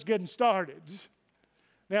 I'm just getting started.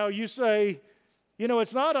 Now you say,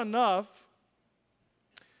 it's not enough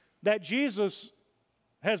that Jesus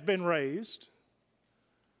has been raised.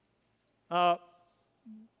 We're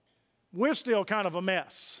still kind of a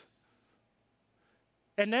mess.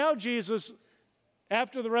 And now Jesus,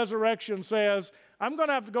 after the resurrection, says, I'm going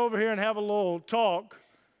to have to go over here and have a little talk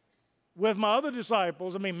with my other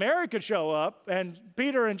disciples. I mean, Mary could show up, and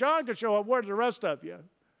Peter and John could show up. Where's the rest of you?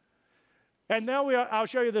 And now I'll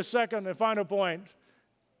show you the second and final point.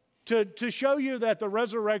 to show you that the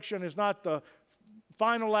resurrection is not the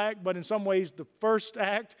final act, but in some ways the first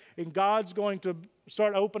act, and God's going to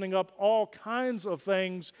start opening up all kinds of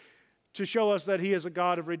things to show us that He is a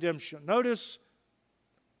God of redemption. Notice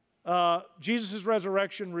Jesus'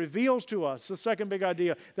 resurrection reveals to us the second big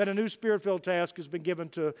idea, that a new Spirit-filled task has been given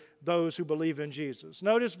to those who believe in Jesus.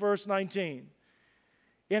 Notice verse 19.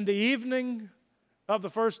 In the evening of the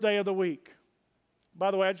first day of the week.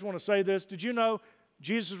 By the way, I just want to say this. Did you know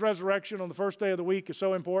Jesus' resurrection on the first day of the week is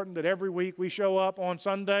so important that every week we show up on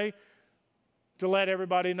Sunday to let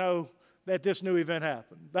everybody know that this new event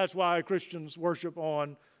happened? That's why Christians worship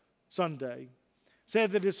on Sunday.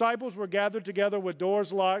 Said the disciples were gathered together with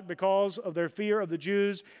doors locked because of their fear of the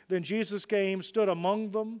Jews. Then Jesus came, stood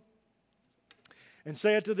among them, and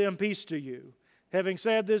said to them, "Peace to you." Having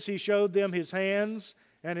said this, He showed them His hands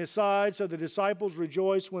and His side, so the disciples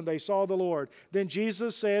rejoiced when they saw the Lord. Then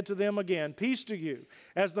Jesus said to them again, "Peace to you.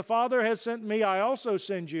 As the Father has sent me, I also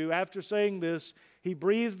send you." After saying this, He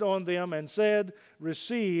breathed on them and said,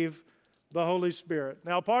 "Receive the Holy Spirit."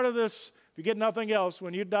 Now, part of this, if you get nothing else,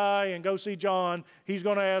 when you die and go see John, he's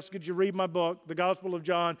going to ask, "Did you read my book, the Gospel of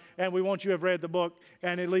John?" And we want you to have read the book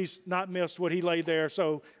and at least not missed what he laid there.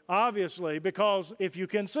 So obviously, because if you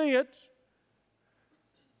can see it,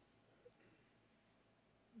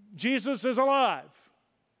 Jesus is alive.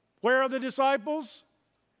 Where are the disciples?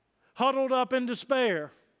 Huddled up in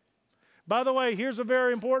despair. By the way, here's a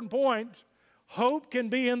very important point. Hope can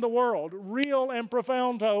be in the world, real and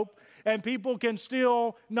profound hope, and people can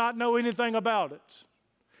still not know anything about it.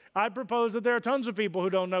 I'd propose that there are tons of people who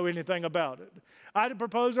don't know anything about it. I'd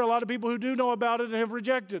propose there are a lot of people who do know about it and have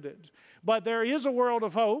rejected it. But there is a world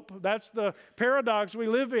of hope. That's the paradox we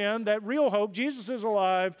live in, that real hope. Jesus is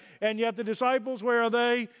alive, and yet the disciples, where are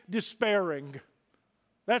they? Despairing.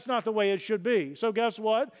 That's not the way it should be. So guess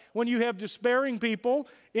what? When you have despairing people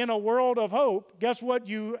in a world of hope, guess what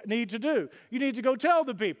you need to do? You need to go tell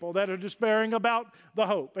the people that are despairing about the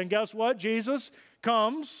hope. And guess what? Jesus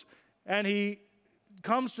comes, and He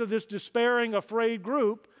comes to this despairing, afraid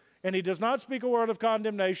group, and He does not speak a word of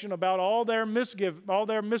condemnation about all their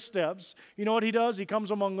missteps. You know what He does? He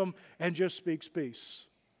comes among them and just speaks peace.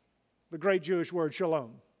 The great Jewish word,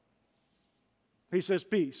 shalom. He says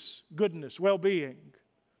peace, goodness, well-being.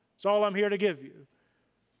 It's all I'm here to give you.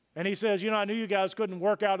 And He says, I knew you guys couldn't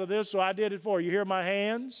work out of this, so I did it for you. Here are my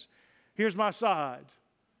hands. Here's my side.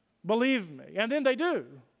 Believe me. And then they do.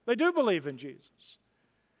 They do believe in Jesus.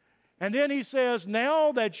 And then He says,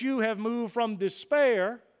 now that you have moved from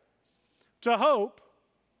despair to hope,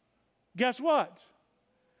 guess what?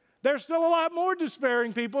 There's still a lot more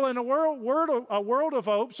despairing people in a world of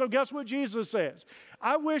hope. So guess what Jesus says?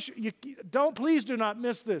 Please do not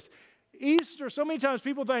miss this. Easter, so many times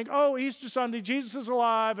people think, oh, Easter Sunday, Jesus is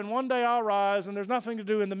alive, and one day I'll rise, and there's nothing to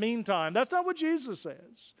do in the meantime. That's not what Jesus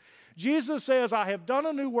says. Jesus says, I have done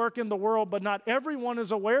a new work in the world, but not everyone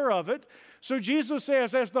is aware of it. So Jesus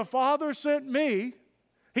says, as the Father sent me,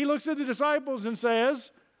 He looks at the disciples and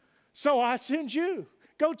says, so I send you.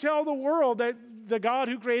 Go tell the world that the God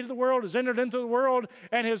who created the world has entered into the world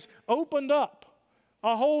and has opened up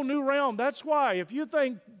a whole new realm. That's why, if you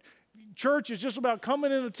think church is just about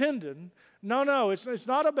coming and attending, no, it's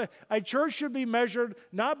not about. A church should be measured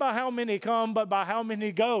not by how many come, but by how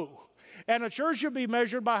many go. And a church should be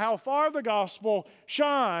measured by how far the gospel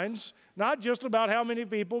shines, not just about how many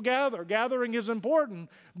people gather. Gathering is important,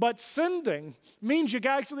 but sending means you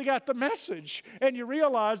actually got the message. And you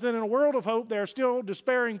realize that in a world of hope, there are still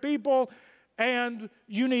despairing people, and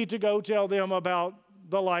you need to go tell them about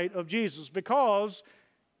the light of Jesus, because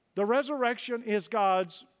the resurrection is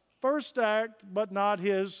God's first act, but not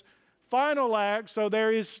His final act. So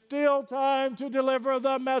there is still time to deliver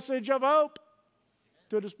the message of hope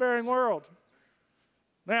to a despairing world.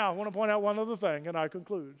 Now, I want to point out one other thing, and I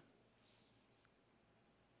conclude.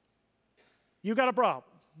 You got a problem.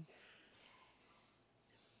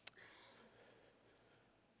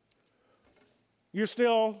 You're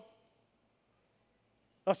still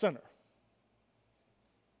a sinner.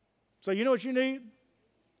 So you know what you need?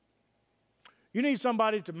 You need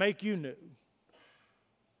somebody to make you new.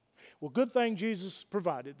 Well, good thing Jesus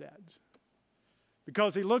provided that.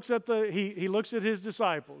 Because he looks at His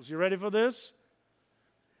disciples. You ready for this?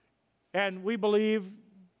 And we believe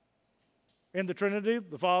in the Trinity,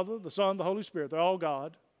 the Father, the Son, the Holy Spirit. They're all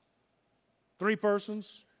God. 3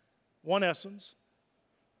 persons, 1 essence.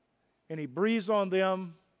 And He breathes on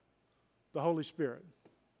them the Holy Spirit.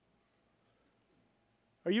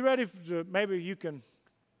 Are you ready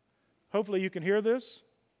hopefully you can hear this?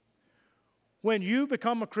 When you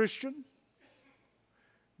become a Christian,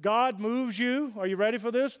 God moves you. Are you ready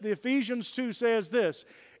for this? The Ephesians 2 says this,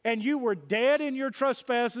 and you were dead in your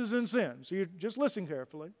trespasses and sins. So you just listen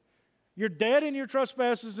carefully. You're dead in your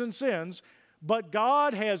trespasses and sins, but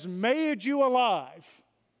God has made you alive.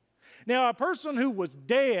 Now, a person who was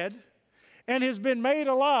dead and has been made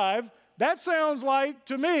alive, that sounds like,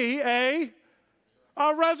 to me, a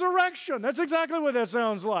resurrection. That's exactly what that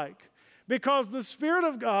sounds like. Because the Spirit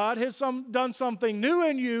of God has done something new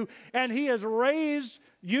in you, and He has raised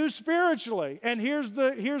you spiritually. And here's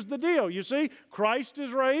the deal. You see, Christ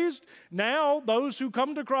is raised. Now, those who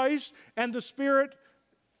come to Christ and the Spirit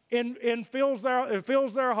fills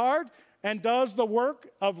their heart and does the work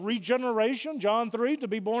of regeneration, John 3, to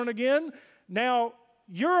be born again. Now,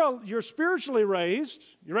 you're spiritually raised.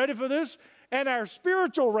 You ready for this? And our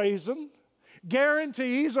spiritual raising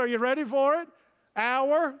guarantees, are you ready for it?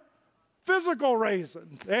 Our physical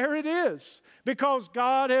raising. There it is. Because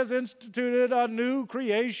God has instituted a new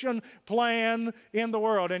creation plan in the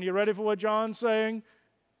world. And you ready for what John's saying?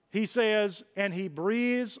 He says, and He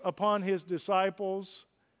breathes upon His disciples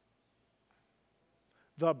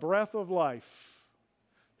the breath of life.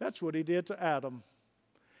 That's what He did to Adam.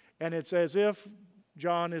 And it's as if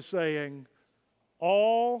John is saying,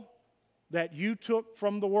 all that you took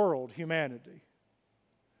from the world, humanity,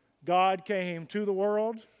 God came to the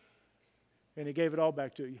world and He gave it all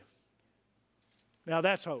back to you. Now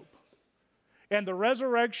that's hope. And the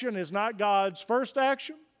resurrection is not God's first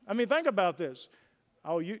action. I mean, think about this.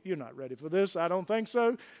 Oh, you're not ready for this. I don't think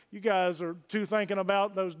so. You guys are too thinking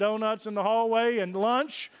about those donuts in the hallway and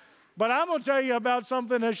lunch. But I'm going to tell you about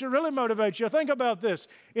something that should really motivate you. Think about this.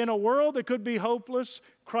 In a world that could be hopeless,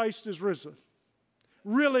 Christ is risen.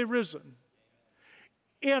 Really risen.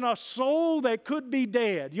 In a soul that could be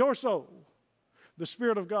dead, your soul, the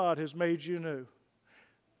Spirit of God has made you new.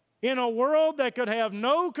 In a world that could have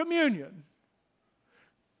no communion,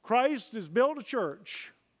 Christ has built a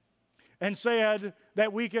church and said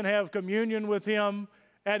that we can have communion with Him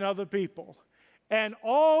and other people. And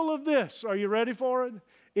all of this, are you ready for it?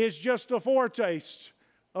 Is just a foretaste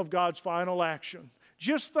of God's final action.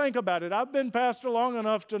 Just think about it. I've been pastor long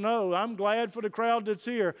enough to know I'm glad for the crowd that's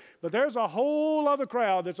here, but there's a whole other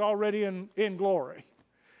crowd that's already in glory.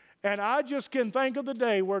 And I just can think of the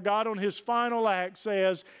day where God on His final act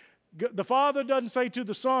says, the Father doesn't say to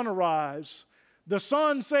the Son, arise. The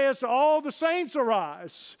Son says to all the saints,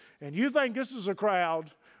 arise. And you think this is a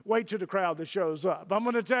crowd, wait till the crowd that shows up. I'm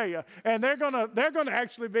going to tell you. And they're going to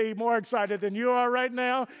actually be more excited than you are right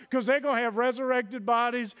now, because they're going to have resurrected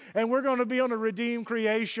bodies, and we're going to be on a redeemed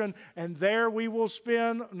creation, and there we will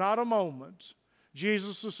spend not a moment.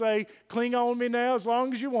 Jesus will say, cling on me now as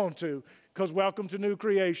long as you want to, because welcome to new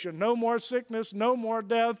creation. No more sickness, no more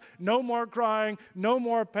death, no more crying, no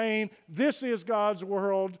more pain. This is God's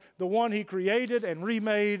world, the one He created and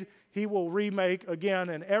remade. He will remake again.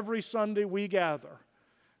 And every Sunday we gather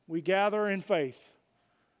in faith,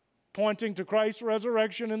 pointing to Christ's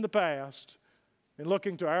resurrection in the past and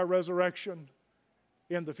looking to our resurrection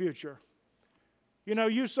in the future. You know,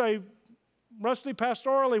 you say, Rusty,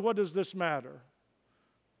 pastorally, what does this matter?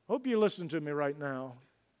 Hope you listen to me right now.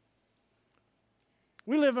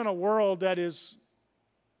 We live in a world that is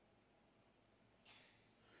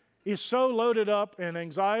so loaded up in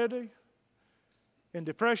anxiety and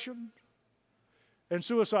depression and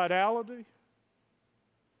suicidality.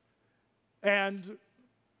 And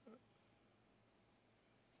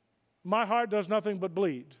my heart does nothing but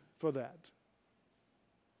bleed for that.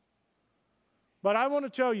 But I want to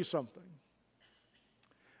tell you something.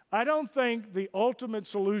 I don't think the ultimate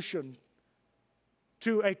solution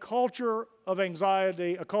to a culture of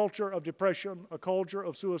anxiety, a culture of depression, a culture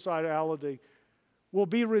of suicidality will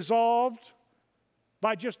be resolved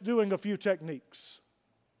by just doing a few techniques.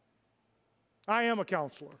 I am a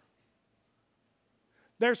counselor.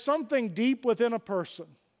 There's something deep within a person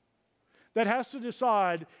that has to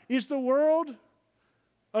decide, is the world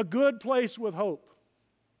a good place with hope?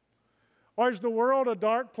 Or is the world a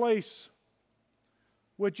dark place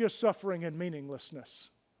with just suffering and meaninglessness?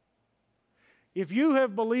 If you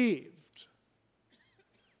have believed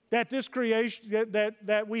that this creation,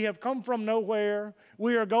 that we have come from nowhere,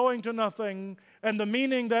 we are going to nothing, and the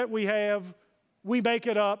meaning that we have, we make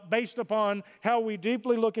it up based upon how we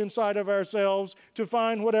deeply look inside of ourselves to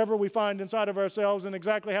find whatever we find inside of ourselves, and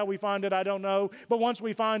exactly how we find it, I don't know. But once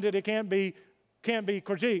we find it, it can't be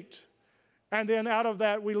critiqued. And then out of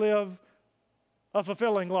that, we live a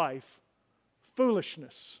fulfilling life.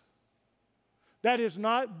 Foolishness. That is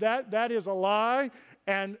a lie,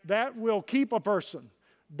 and that will keep a person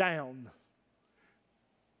down.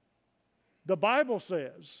 The Bible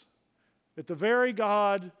says that the very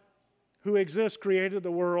God who exists created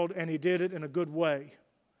the world, and He did it in a good way.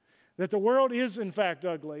 that the world is in fact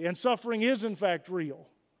ugly and suffering is in fact real.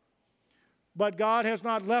 But God has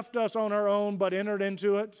not left us on our own, but entered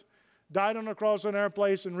into it, died on a cross in our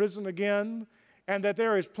place and risen again, and that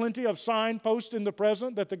there is plenty of signposts in the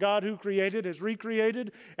present that the God who created has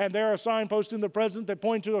recreated, and there are signposts in the present that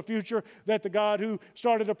point to a future that the God who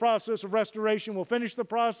started a process of restoration will finish the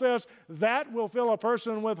process. That will fill a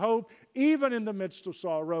person with hope, even in the midst of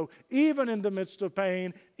sorrow, even in the midst of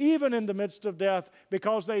pain, even in the midst of death,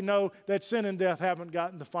 because they know that sin and death haven't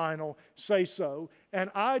gotten the final say-so. And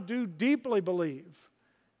I do deeply believe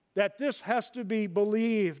that this has to be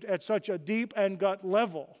believed at such a deep and gut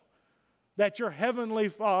level that your Heavenly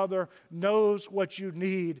Father knows what you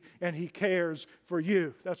need and He cares for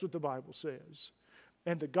you. That's what the Bible says.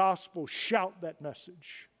 And the gospel shout that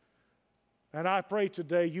message. And I pray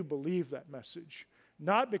today you believe that message,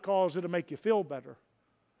 not because it'll make you feel better,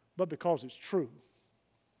 but because it's true.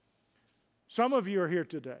 Some of you are here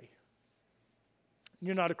today.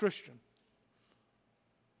 You're not a Christian.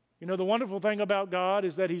 You know, the wonderful thing about God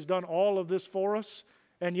is that He's done all of this for us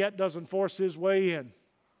and yet doesn't force His way in.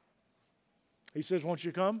 He says, won't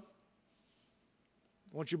you come?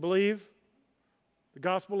 Won't you believe? The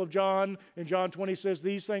Gospel of John in John 20 says,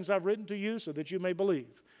 these things I've written to you so that you may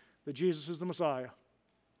believe that Jesus is the Messiah,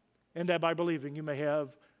 and that by believing you may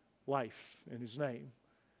have life in His name.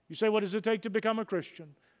 You say, what does it take to become a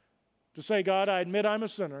Christian? To say, God, I admit I'm a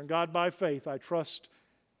sinner, and God, by faith, I trust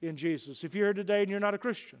in Jesus. If you're here today and you're not a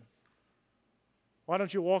Christian, why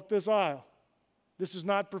don't you walk this aisle? This is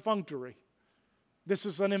not perfunctory. This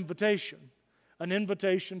is an invitation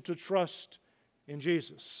to trust in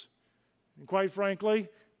Jesus. And quite frankly,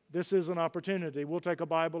 this is an opportunity. We'll take a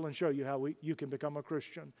Bible and show you how you can become a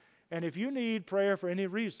Christian. And if you need prayer for any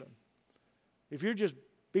reason, if you're just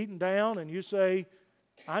beaten down and you say,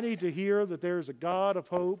 I need to hear that there is a God of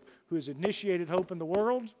hope who has initiated hope in the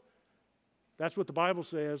world, that's what the Bible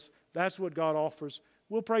says. That's what God offers.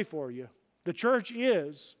 We'll pray for you. The church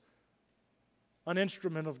is an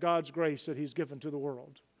instrument of God's grace that He's given to the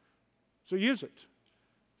world. So use it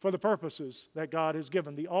for the purposes that God has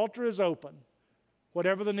given. The altar is open.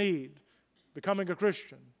 Whatever the need, becoming a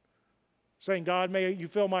Christian, saying, God, may you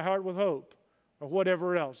fill my heart with hope, or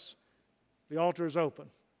whatever else, the altar is open.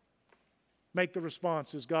 Make the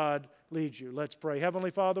response as God leads you. Let's pray.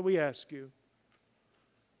 Heavenly Father, we ask you,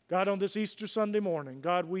 God, on this Easter Sunday morning,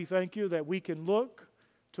 God, we thank you that we can look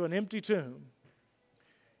to an empty tomb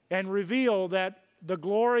and reveal that the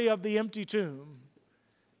glory of the empty tomb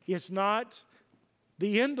is not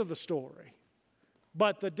the end of the story,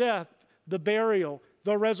 but the death, the burial,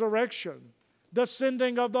 the resurrection, the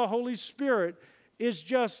sending of the Holy Spirit is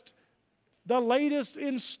just the latest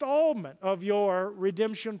installment of your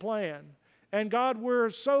redemption plan. And God, we're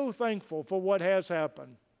so thankful for what has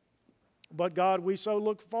happened. But God, we so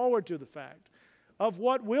look forward to the fact of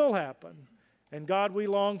what will happen. And God, we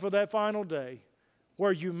long for that final day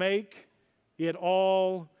where you make it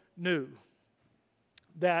all new.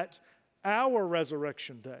 That our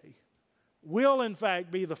resurrection day will in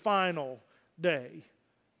fact be the final day.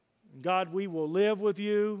 God, we will live with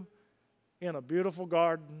you in a beautiful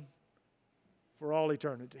garden for all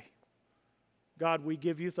eternity. God, we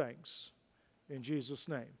give you thanks. In Jesus'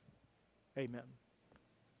 name, amen.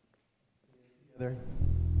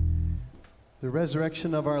 The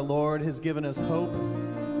resurrection of our Lord has given us hope,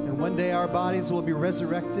 and one day our bodies will be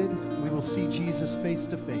resurrected. We will see Jesus face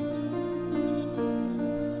to face.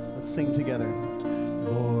 Let's sing together.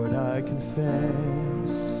 Lord, I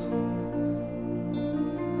confess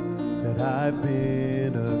that I've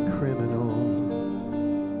been a criminal,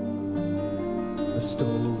 I've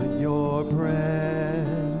stolen your breath,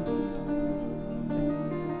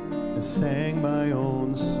 I sang my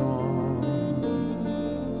own song.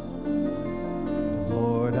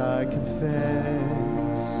 Lord, I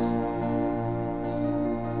confess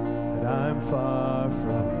that I'm far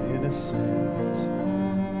from innocent.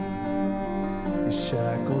 The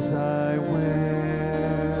shackles I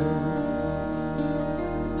wear,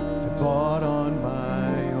 I bought on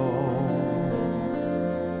my own.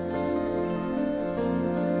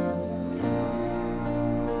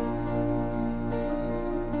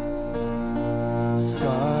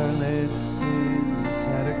 Scarlet sins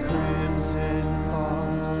had a crimson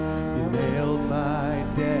cost. You nailed my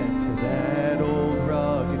debt to that old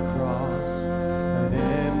rugged cross. An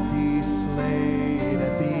empty slate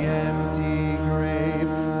at the empty grave.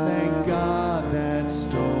 Thank God that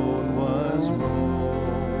stone was rolled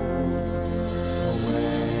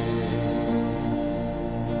away.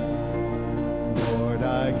 Lord,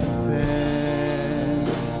 I confess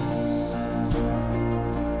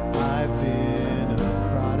I've been a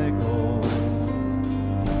prodigal.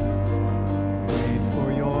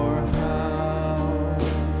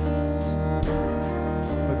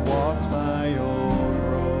 my own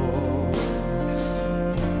rose.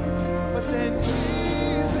 But then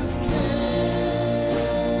Jesus came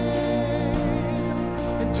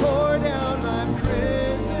and tore down my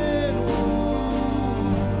prison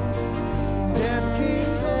walls. Death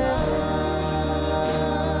came to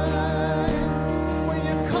life when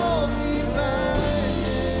you called me by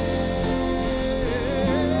name.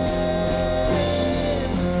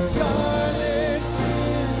 Scarlet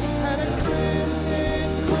sins and a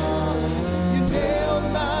crimson cross. You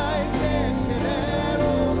nailed my head to that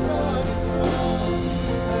old rugged cross.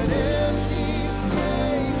 An empty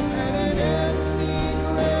slave and an empty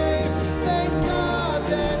grave. Thank God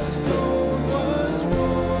that stone was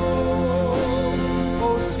rolled.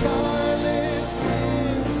 Oh, scarlet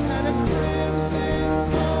sins and a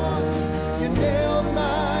crimson cross. You nailed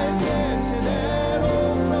my head to that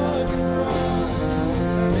old rugged cross.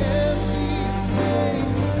 An empty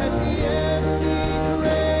slate and the empty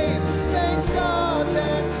grave. Thank God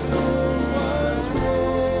that stone was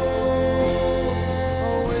rolled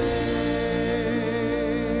away.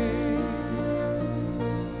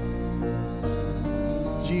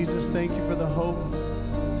 Jesus, thank you for the hope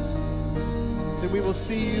that we will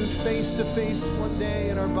see you face to face one day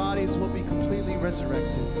and our bodies will be completely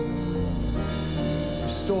resurrected,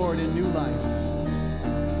 restored in new life.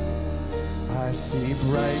 I see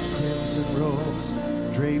bright crimson robes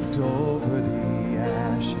draped over the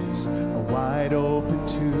ashes, a wide open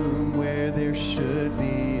tomb where there should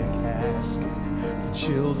be a casket. The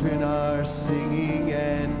children are singing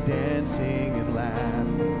and dancing and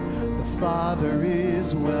laughing. The Father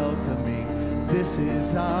is welcoming. This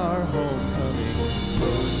is our homecoming.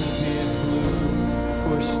 Roses in bloom,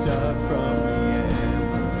 pushed up from the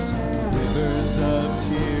embers. Rivers of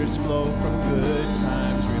tears flow from good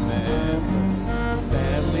times, remember.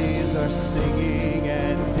 Families are singing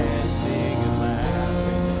and dancing and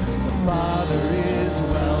laughing. The Father is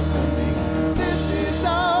welcoming. This is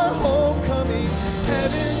our homecoming.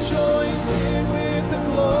 Heaven joins in with the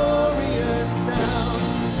glorious sound,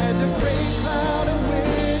 and a great cloud of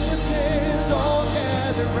witnesses all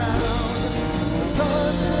gather round. The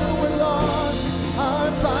ones who were lost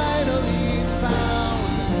are finally found.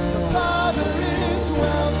 The Father is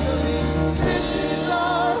welcoming. This is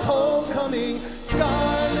our homecoming.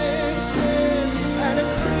 Scarlet sins and a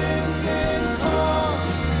crimson cross.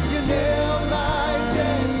 You nailed my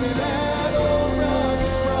dead to that old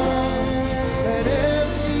rugged cross. That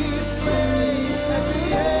empty slave and the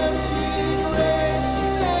empty grave.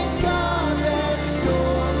 Thank God that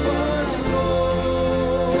stone was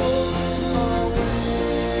rolled away.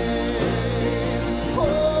 Oh,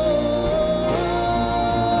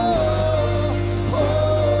 oh,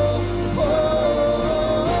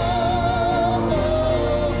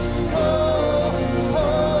 oh,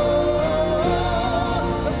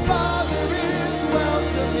 the Father is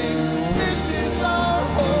welcoming. This is our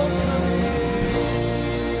homecoming.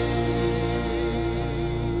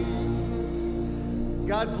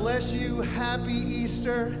 God bless you. Happy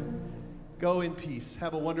Easter. Go in peace.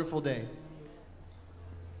 Have a wonderful day.